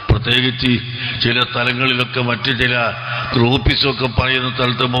 പ്രത്യേകിച്ച് ചില സ്ഥലങ്ങളിലൊക്കെ മറ്റു ചില ഗ്രൂപ്പിസമൊക്കെ പറയുന്ന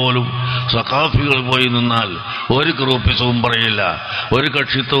സ്ഥലത്ത് പോലും സഖാഫികൾ പോയി നിന്നാൽ ഒരു ഗ്രൂപ്പിസവും പറയില്ല, ഒരു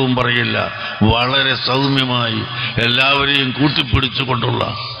കക്ഷിത്വവും പറയില്ല. വളരെ സൗമ്യമായി എല്ലാവരെയും കൂട്ടിപ്പിടിച്ചുകൊണ്ടുള്ള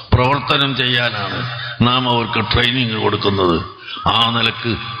പ്രവർത്തനം ചെയ്യാനാണ് നാം അവർക്ക് ട്രെയിനിങ് കൊടുക്കുന്നത്. ആ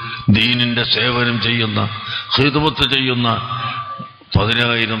നിലക്ക് ദീനിന്റെ സേവനം ചെയ്യുന്ന, ഖിദ്മത്ത് ചെയ്യുന്ന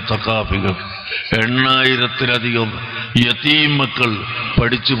 10,000 സഖാഫികൾ, 8,000-ത്തിലധികം യതീം മക്കൾ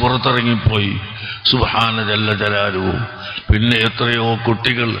പഠിച്ചു പുറത്തിറങ്ങിപ്പോയി. സുബ്ഹാന ജല്ല ജലാലുഹു. പിന്നെ എത്രയോ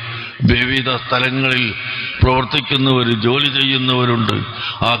കുട്ടികൾ വിവിധ സ്ഥലങ്ങളിൽ പ്രവർത്തിക്കുന്നവർ, ജോലി ചെയ്യുന്നവരുണ്ട്.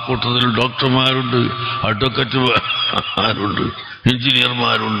 ആ കൂട്ടത്തിൽ ഡോക്ടർമാരുണ്ട്, അഡ്വക്കറ്റുമാരുണ്ട്,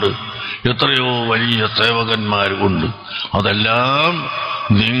 എഞ്ചിനീയർമാരുണ്ട്, എത്രയോ വലിയ സേവകന്മാരുമുണ്ട്. അതെല്ലാം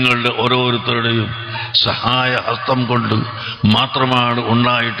നിങ്ങളുടെ ഓരോരുത്തരുടെയും സഹായ ഹസ്തം കൊണ്ട് മാത്രമാണ്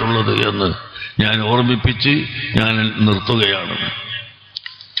ഉണ്ടായിട്ടുള്ളത് എന്ന് ഞാൻ ഓർമ്മിപ്പിച്ച് ഞാൻ നിർത്തുകയാണ്.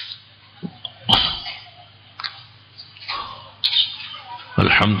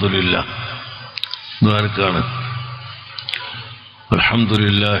 അൽഹംദുലില്ലാഹ്. ദ്വാരക്കാണ്.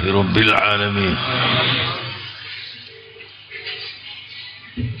 അൽഹംദുലില്ലാഹി റബ്ബിൽ ആലമീൻ.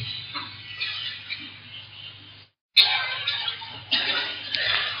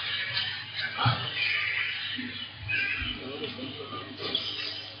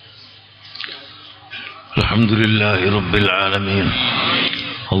 الحمد لله رب العالمين.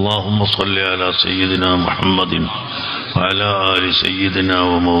 اللهم صل على سيدنا محمد وعلى آل سيدنا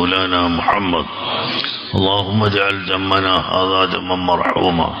ومولانا محمد. اللهم اجعل جمعنا هذا جمعا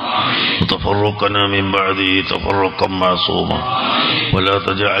مرحوما وتفرقنا من بعده تفرقا معصوما ولا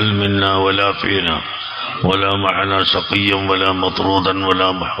تجعل منا ولا فينا ولا معنا شقيا ولا مطرودا ولا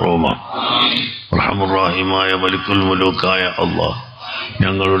محروما. റഹ്മാനായ മലിക്കുൽ മുലൂക്കായ അല്ലാഹ്,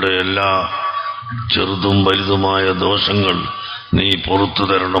 ഞങ്ങളുടെ എല്ലാ ചെറുതും വലുതുമായ ദോഷങ്ങൾ നീ പുറത്തു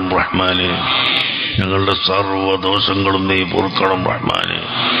തരണം റഹ്മാനെ. ഞങ്ങളുടെ സർവ്വ ദോഷങ്ങളും നീ പൊറുക്കണം റഹ്മാനെ.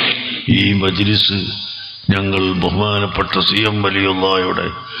 ഈ മജ്ലിസ് ഞങ്ങൾ ബഹുമാനപ്പെട്ട CM വലിയുള്ളാഹിയുടെ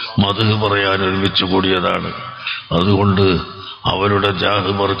മദ്ഹ് പറയാൻ ഒരുമിച്ച് കൂടിയതാണ്. അതുകൊണ്ട് അവരുടെ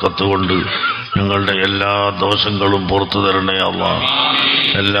ജാഹ് ബർക്കത്ത് കൊണ്ട് ഞങ്ങളുടെ എല്ലാ ദോഷങ്ങളും പുറത്തു തരണേ അല്ലാഹ്.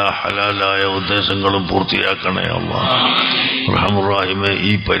 എല്ലാ ഹലാലായ ഉദ്ദേശങ്ങളും പൂർത്തിയാക്കണേ അല്ലാഹ്. റഹ്മാനെ,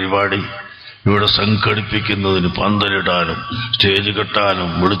 ഈ പരിപാടി ഇവിടെ സംഘടിപ്പിക്കുന്നതിന് പന്തലിടാനും സ്റ്റേജ് കെട്ടാനും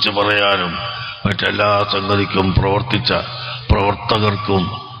വിളിച്ചു പറയാനും മറ്റെല്ലാ സംഗതിക്കും പ്രവർത്തിച്ച പ്രവർത്തകർക്കും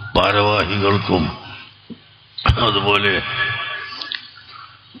ഭാരവാഹികൾക്കും അതുപോലെ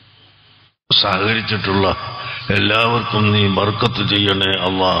സഹകരിച്ചിട്ടുള്ള എല്ലാവർക്കും നീ ബർക്കത്ത് ചെയ്യണേ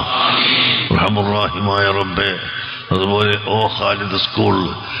അല്ലാഹ്. റഹ്മാനായ റബ്ബേ, അതുപോലെ ഖാലിദ് സ്കൂൾ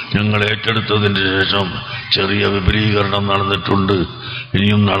ഞങ്ങൾ ഏറ്റെടുത്തതിന് ശേഷം ചെറിയ വിപുലീകരണം നടന്നിട്ടുണ്ട്,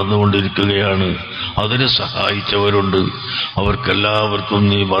 ഇനിയും നടന്നുകൊണ്ടിരിക്കുകയാണ്. അതിന് സഹായിച്ചവരുണ്ട്, അവർക്കെല്ലാവർക്കും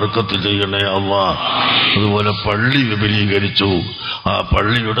നീ ബർക്കത്ത് ചെയ്യണേ അല്ലാഹ്. അതുപോലെ പള്ളി വിപുലീകരിച്ചു, ആ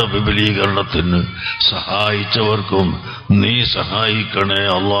പള്ളിയുടെ വിപുലീകരണത്തിന് സഹായിച്ചവർക്കും നീ സഹായിക്കണേ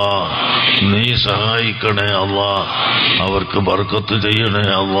അല്ലാഹ്. നീ സഹായിക്കണേ അല്ലാഹ്, അവർക്ക് ബർക്കത്ത് ചെയ്യണേ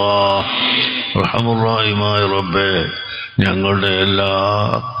അല്ലാഹ്. റഹ്മാനായ റബ്ബേ, ഞങ്ങളുടെ എല്ലാ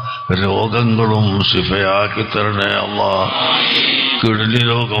രോഗങ്ങളും ശിഫയാക്കി തരണേ അല്ലാഹ്. കിഡ്നി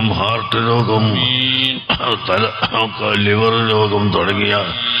രോഗം, ഹാർട്ട് രോഗം, ലിവർ രോഗം തുടങ്ങിയ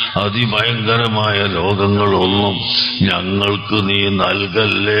അതിഭയങ്കരമായ രോഗങ്ങളൊന്നും ഞങ്ങൾക്ക് നീ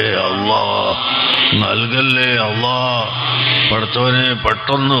നൽകല്ലേ അല്ലാഹ്, നൽകല്ലേ അല്ലാഹ്. പഠിച്ചവനെ,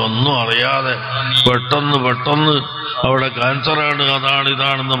 പെട്ടെന്ന് ഒന്നും അറിയാതെ പെട്ടെന്ന് അവിടെ ക്യാൻസറാണ്, അതാണ്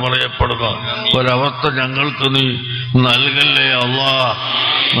ഇതാണെന്ന് പറയപ്പെടുന്ന ഒരവസ്ഥ ഞങ്ങൾക്ക് നീ നൽകല്ലേ അല്ലാഹ്,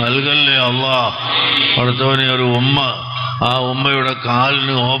 നൽകല്ലേ അല്ലാഹ്. പഠിച്ചവനെ, ഒരു ഉമ്മ, ആ ഉമ്മയുടെ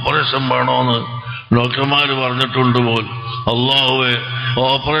കാലിന് ഓപ്പറേഷൻ വേണോന്ന് ഡോക്ടർമാർ പറഞ്ഞിട്ടുണ്ട് പോൽ. അല്ലാഹുവേ,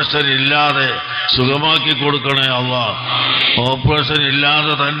 ഓപ്പറേഷൻ ഇല്ലാതെ സുഖമാക്കി കൊടുക്കണേ അല്ലാഹ്. ഓപ്പറേഷൻ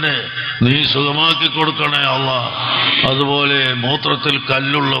ഇല്ലാതെ തന്നെ നീ സുഖമാക്കി കൊടുക്കണേ അല്ലാഹ്. അതുപോലെ മൂത്രത്തിൽ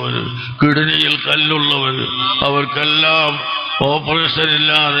കല്ലുള്ളവർ, കിഡ്നിയിൽ കല്ലുള്ളവർ, അവർക്കെല്ലാം ഓപ്പറേഷൻ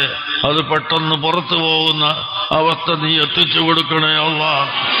ഇല്ലാതെ അത് പെട്ടെന്ന് പുറത്തു പോകുന്ന അവസ്ഥ നീ എത്തിച്ചു കൊടുക്കണേ അല്ലാഹ്.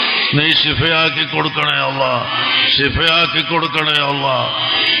 നീ ശിഫയാക്കി കൊടുക്കണേ അല്ലാഹ്, ശിഫയാക്കി കൊടുക്കണേ അല്ലാഹ്.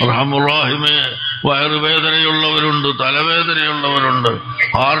 റഹ്മാനേ, വയറുവേദനയുള്ളവരുണ്ട്, തലവേദനയുള്ളവരുണ്ട്,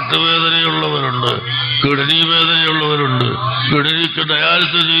 ഹാർട്ട് വേദനയുള്ളവരുണ്ട്, കിഡ്നി വേദനയുള്ളവരുണ്ട്, കിഡ്നിക്ക്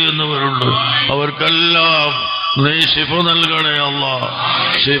ഡയാലിസിസ് ചെയ്യുന്നവരുണ്ട്. അവർക്കെല്ലാം നീ ശിഫ നൽകണേ അല്ലാഹ്,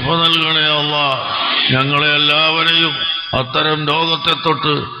 ശിഫ നൽകണേ അല്ലാഹ്. ഞങ്ങളെ എല്ലാവരെയും അത്തരം രോഗത്തെ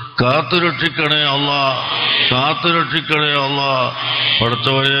തൊട്ട് കാത്തുരക്ഷിക്കണേ അല്ലാഹ്, കാത്തുരക്ഷിക്കണേ അല്ലാഹ്.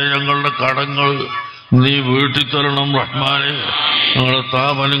 പഠിച്ചവരെ, ഞങ്ങളുടെ കടങ്ങൾ നീ വീട്ടിത്തരണം റഹ്മാനെ. ഞങ്ങളുടെ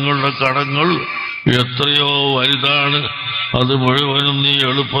സ്ഥാപനങ്ങളുടെ കടങ്ങൾ എത്രയോ വലുതാണ്, അത് മുഴുവനും നീ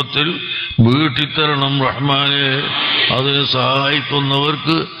എളുപ്പത്തിൽ വീട്ടിത്തരണം റഹ്മാനെ. അതിന്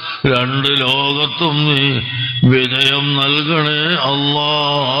സഹായിക്കുന്നവർക്ക് രണ്ട് ലോകത്തും നീ വിജയം നൽകണേ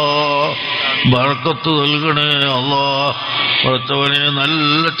അല്ലാഹ്, ബർക്കത്ത് നൽകണേ അല്ലാഹ്. പഠിച്ചവനെ,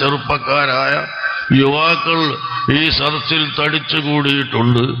 നല്ല ചെറുപ്പക്കാരായ യുവാക്കൾ ഈ സദസ്സിൽ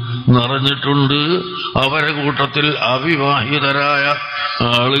തടിച്ചുകൂടിയിട്ടുണ്ട്, നിറഞ്ഞിട്ടുണ്ട്. അവരെ കൂട്ടത്തിൽ അവിവാഹിതരായ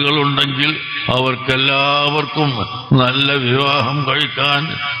ആളുകളുണ്ടെങ്കിൽ അവർക്കെല്ലാവർക്കും നല്ല വിവാഹം കഴിക്കാൻ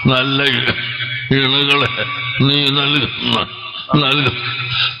നല്ല ഇണകളെ നീ നൽകണേ അല്ലാഹ്,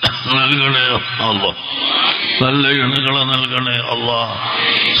 നല്ല ഇണകളെ നൽകണേ അല്ലാഹ്.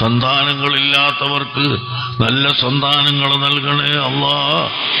 സന്താനങ്ങളില്ലാത്തവർക്ക് നല്ല സന്താനങ്ങളെ നൽകണേ അല്ലാഹ്.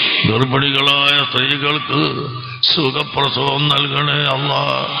 ഗർഭിണികളായ സ്ത്രീകൾക്ക് സുഖപ്രസവം നൽകണേ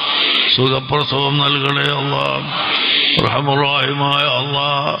അല്ലാഹ്, സുഖപ്രസവം നൽകണേ അല്ലാഹ്. റഹ്മാനായ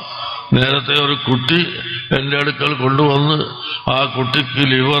അല്ലാഹ്, നേരത്തെ ഒരു കുട്ടി എൻ്റെ അടുക്കൽ കൊണ്ടുവന്ന് ആ കുട്ടിക്ക്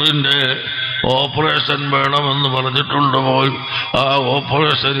ലിവറിന്റെ ഓപ്പറേഷൻ വേണമെന്ന് പറഞ്ഞിട്ടുണ്ട് പോൽ. ആ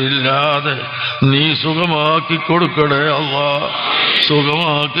ഓപ്പറേഷൻ ഇല്ലാതെ നീ സുഖമാക്കി കൊടുക്കണേ അല്ലാഹ്,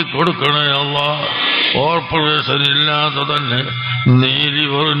 സുഖമാക്കി കൊടുക്കണേ അല്ലാഹ്. ഓപ്പറേഷൻ ഇല്ലാതെ തന്നെ നീ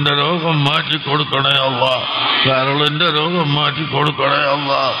ലിവറിന്റെ രോഗം മാറ്റി കൊടുക്കണേ അല്ലാഹ്, കരളിന്റെ രോഗം മാറ്റി കൊടുക്കണേ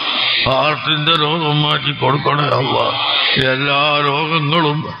അല്ലാഹ്. ഹാർട്ടിന്റെ രോഗം മാറ്റി കൊടുക്കണേ അല്ലാ. എല്ലാ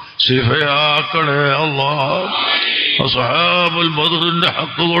രോഗങ്ങളും ശിഫയാക്കണേ അല്ലാ. അസ്ഹാബുൽ ബദറിന്റെ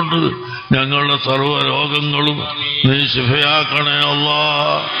ഹക്ക് കൊണ്ട് ഞങ്ങളുടെ സർവ്വ രോഗങ്ങളും നീ ശിഫയാക്കണേ അല്ലാ.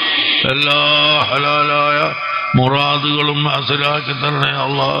 എല്ലാ ഹലാലായ മുറാദുകളും ഹാസിലാക്കി തരണേ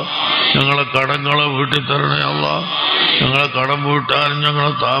അല്ലാ. ഞങ്ങളെ കടങ്ങളെ വീട്ടി തരണേ അല്ലാ. ഞങ്ങളെ കടം വീട്ടാനും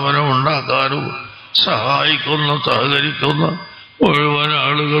ഞങ്ങളെ സ്ഥാപനം ഉണ്ടാക്കാനും സഹായിക്കുന്ന സഹകരിക്കുന്ന മുഴുവൻ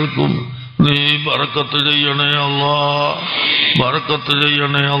ആളുകൾക്കും നീ ബർക്കത്ത് ചെയ്യണേ അല്ലാ. ബർക്കത്ത്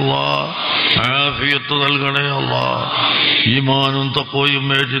ചെയ്യണേ അല്ലാ. ആഫിയത്ത് നൽകണേ അല്ലാ. ഈമാനും തഖ്വയും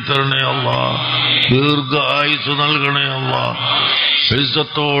ഏറ്റിത്തരണേ അല്ലാ. ദീർഘായുസ് നൽകണേ അല്ലാ.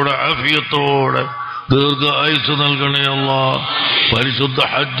 ഇസ്സത്തോടെ ആഫിയത്തോടെ ദീർഘായുസ് നൽകണേ അല്ലാ. പരിശുദ്ധ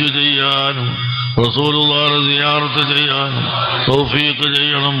ഹജ്ജ് ചെയ്യാനും റസൂലുള്ളാഹിയെ സിയാറത്ത് ചെയ്യാനും തൗഫീഖ്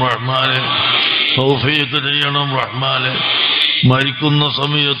ചെയ്യണം റഹ്മാനെ. തൗഫീഖ് ചെയ്യണം റഹ്മാനെ. മരിക്കുന്ന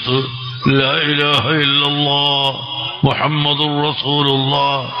സമയത്ത് ലാ ഇലാഹ ഇല്ലല്ലാഹ് മുഹമ്മദുർ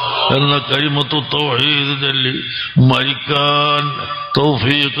റസൂലുള്ളാഹ് എന്ന കലിമത്തു തൗഹീദ് ചൊല്ലി മരിക്കാൻ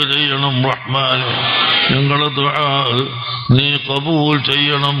തൗഫീഖ് ചെയ്യണം റഹ്മാനെ. ഞങ്ങളുടെ ദുആ നീ ഖബൂൽ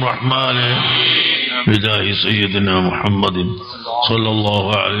ചെയ്യണം റഹ്മാനെ. ബിജാഹി സയ്യിദിനാ മുഹമ്മദിൻ സ്വല്ലല്ലാഹു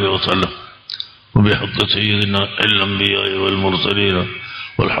അലൈഹി വസല്ലം വബിഹഖ് സയ്യിദിനാ അൽ-അംബിയാ വൽ മുർസലീൻ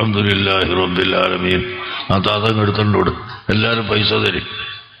വൽഹംദുലില്ലാഹി റബ്ബിൽ ആലമീൻ. അതങ്ങ് എടുത്തോണ്ട് എല്ലാവരും പൈസ തരും.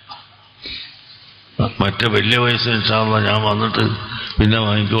 മറ്റേ വലിയ പൈസ ഇൻഷാ അല്ലാഹ് ഞാൻ വന്നിട്ട് പിന്നെ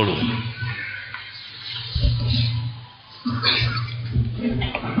വാങ്ങിക്കോളൂ.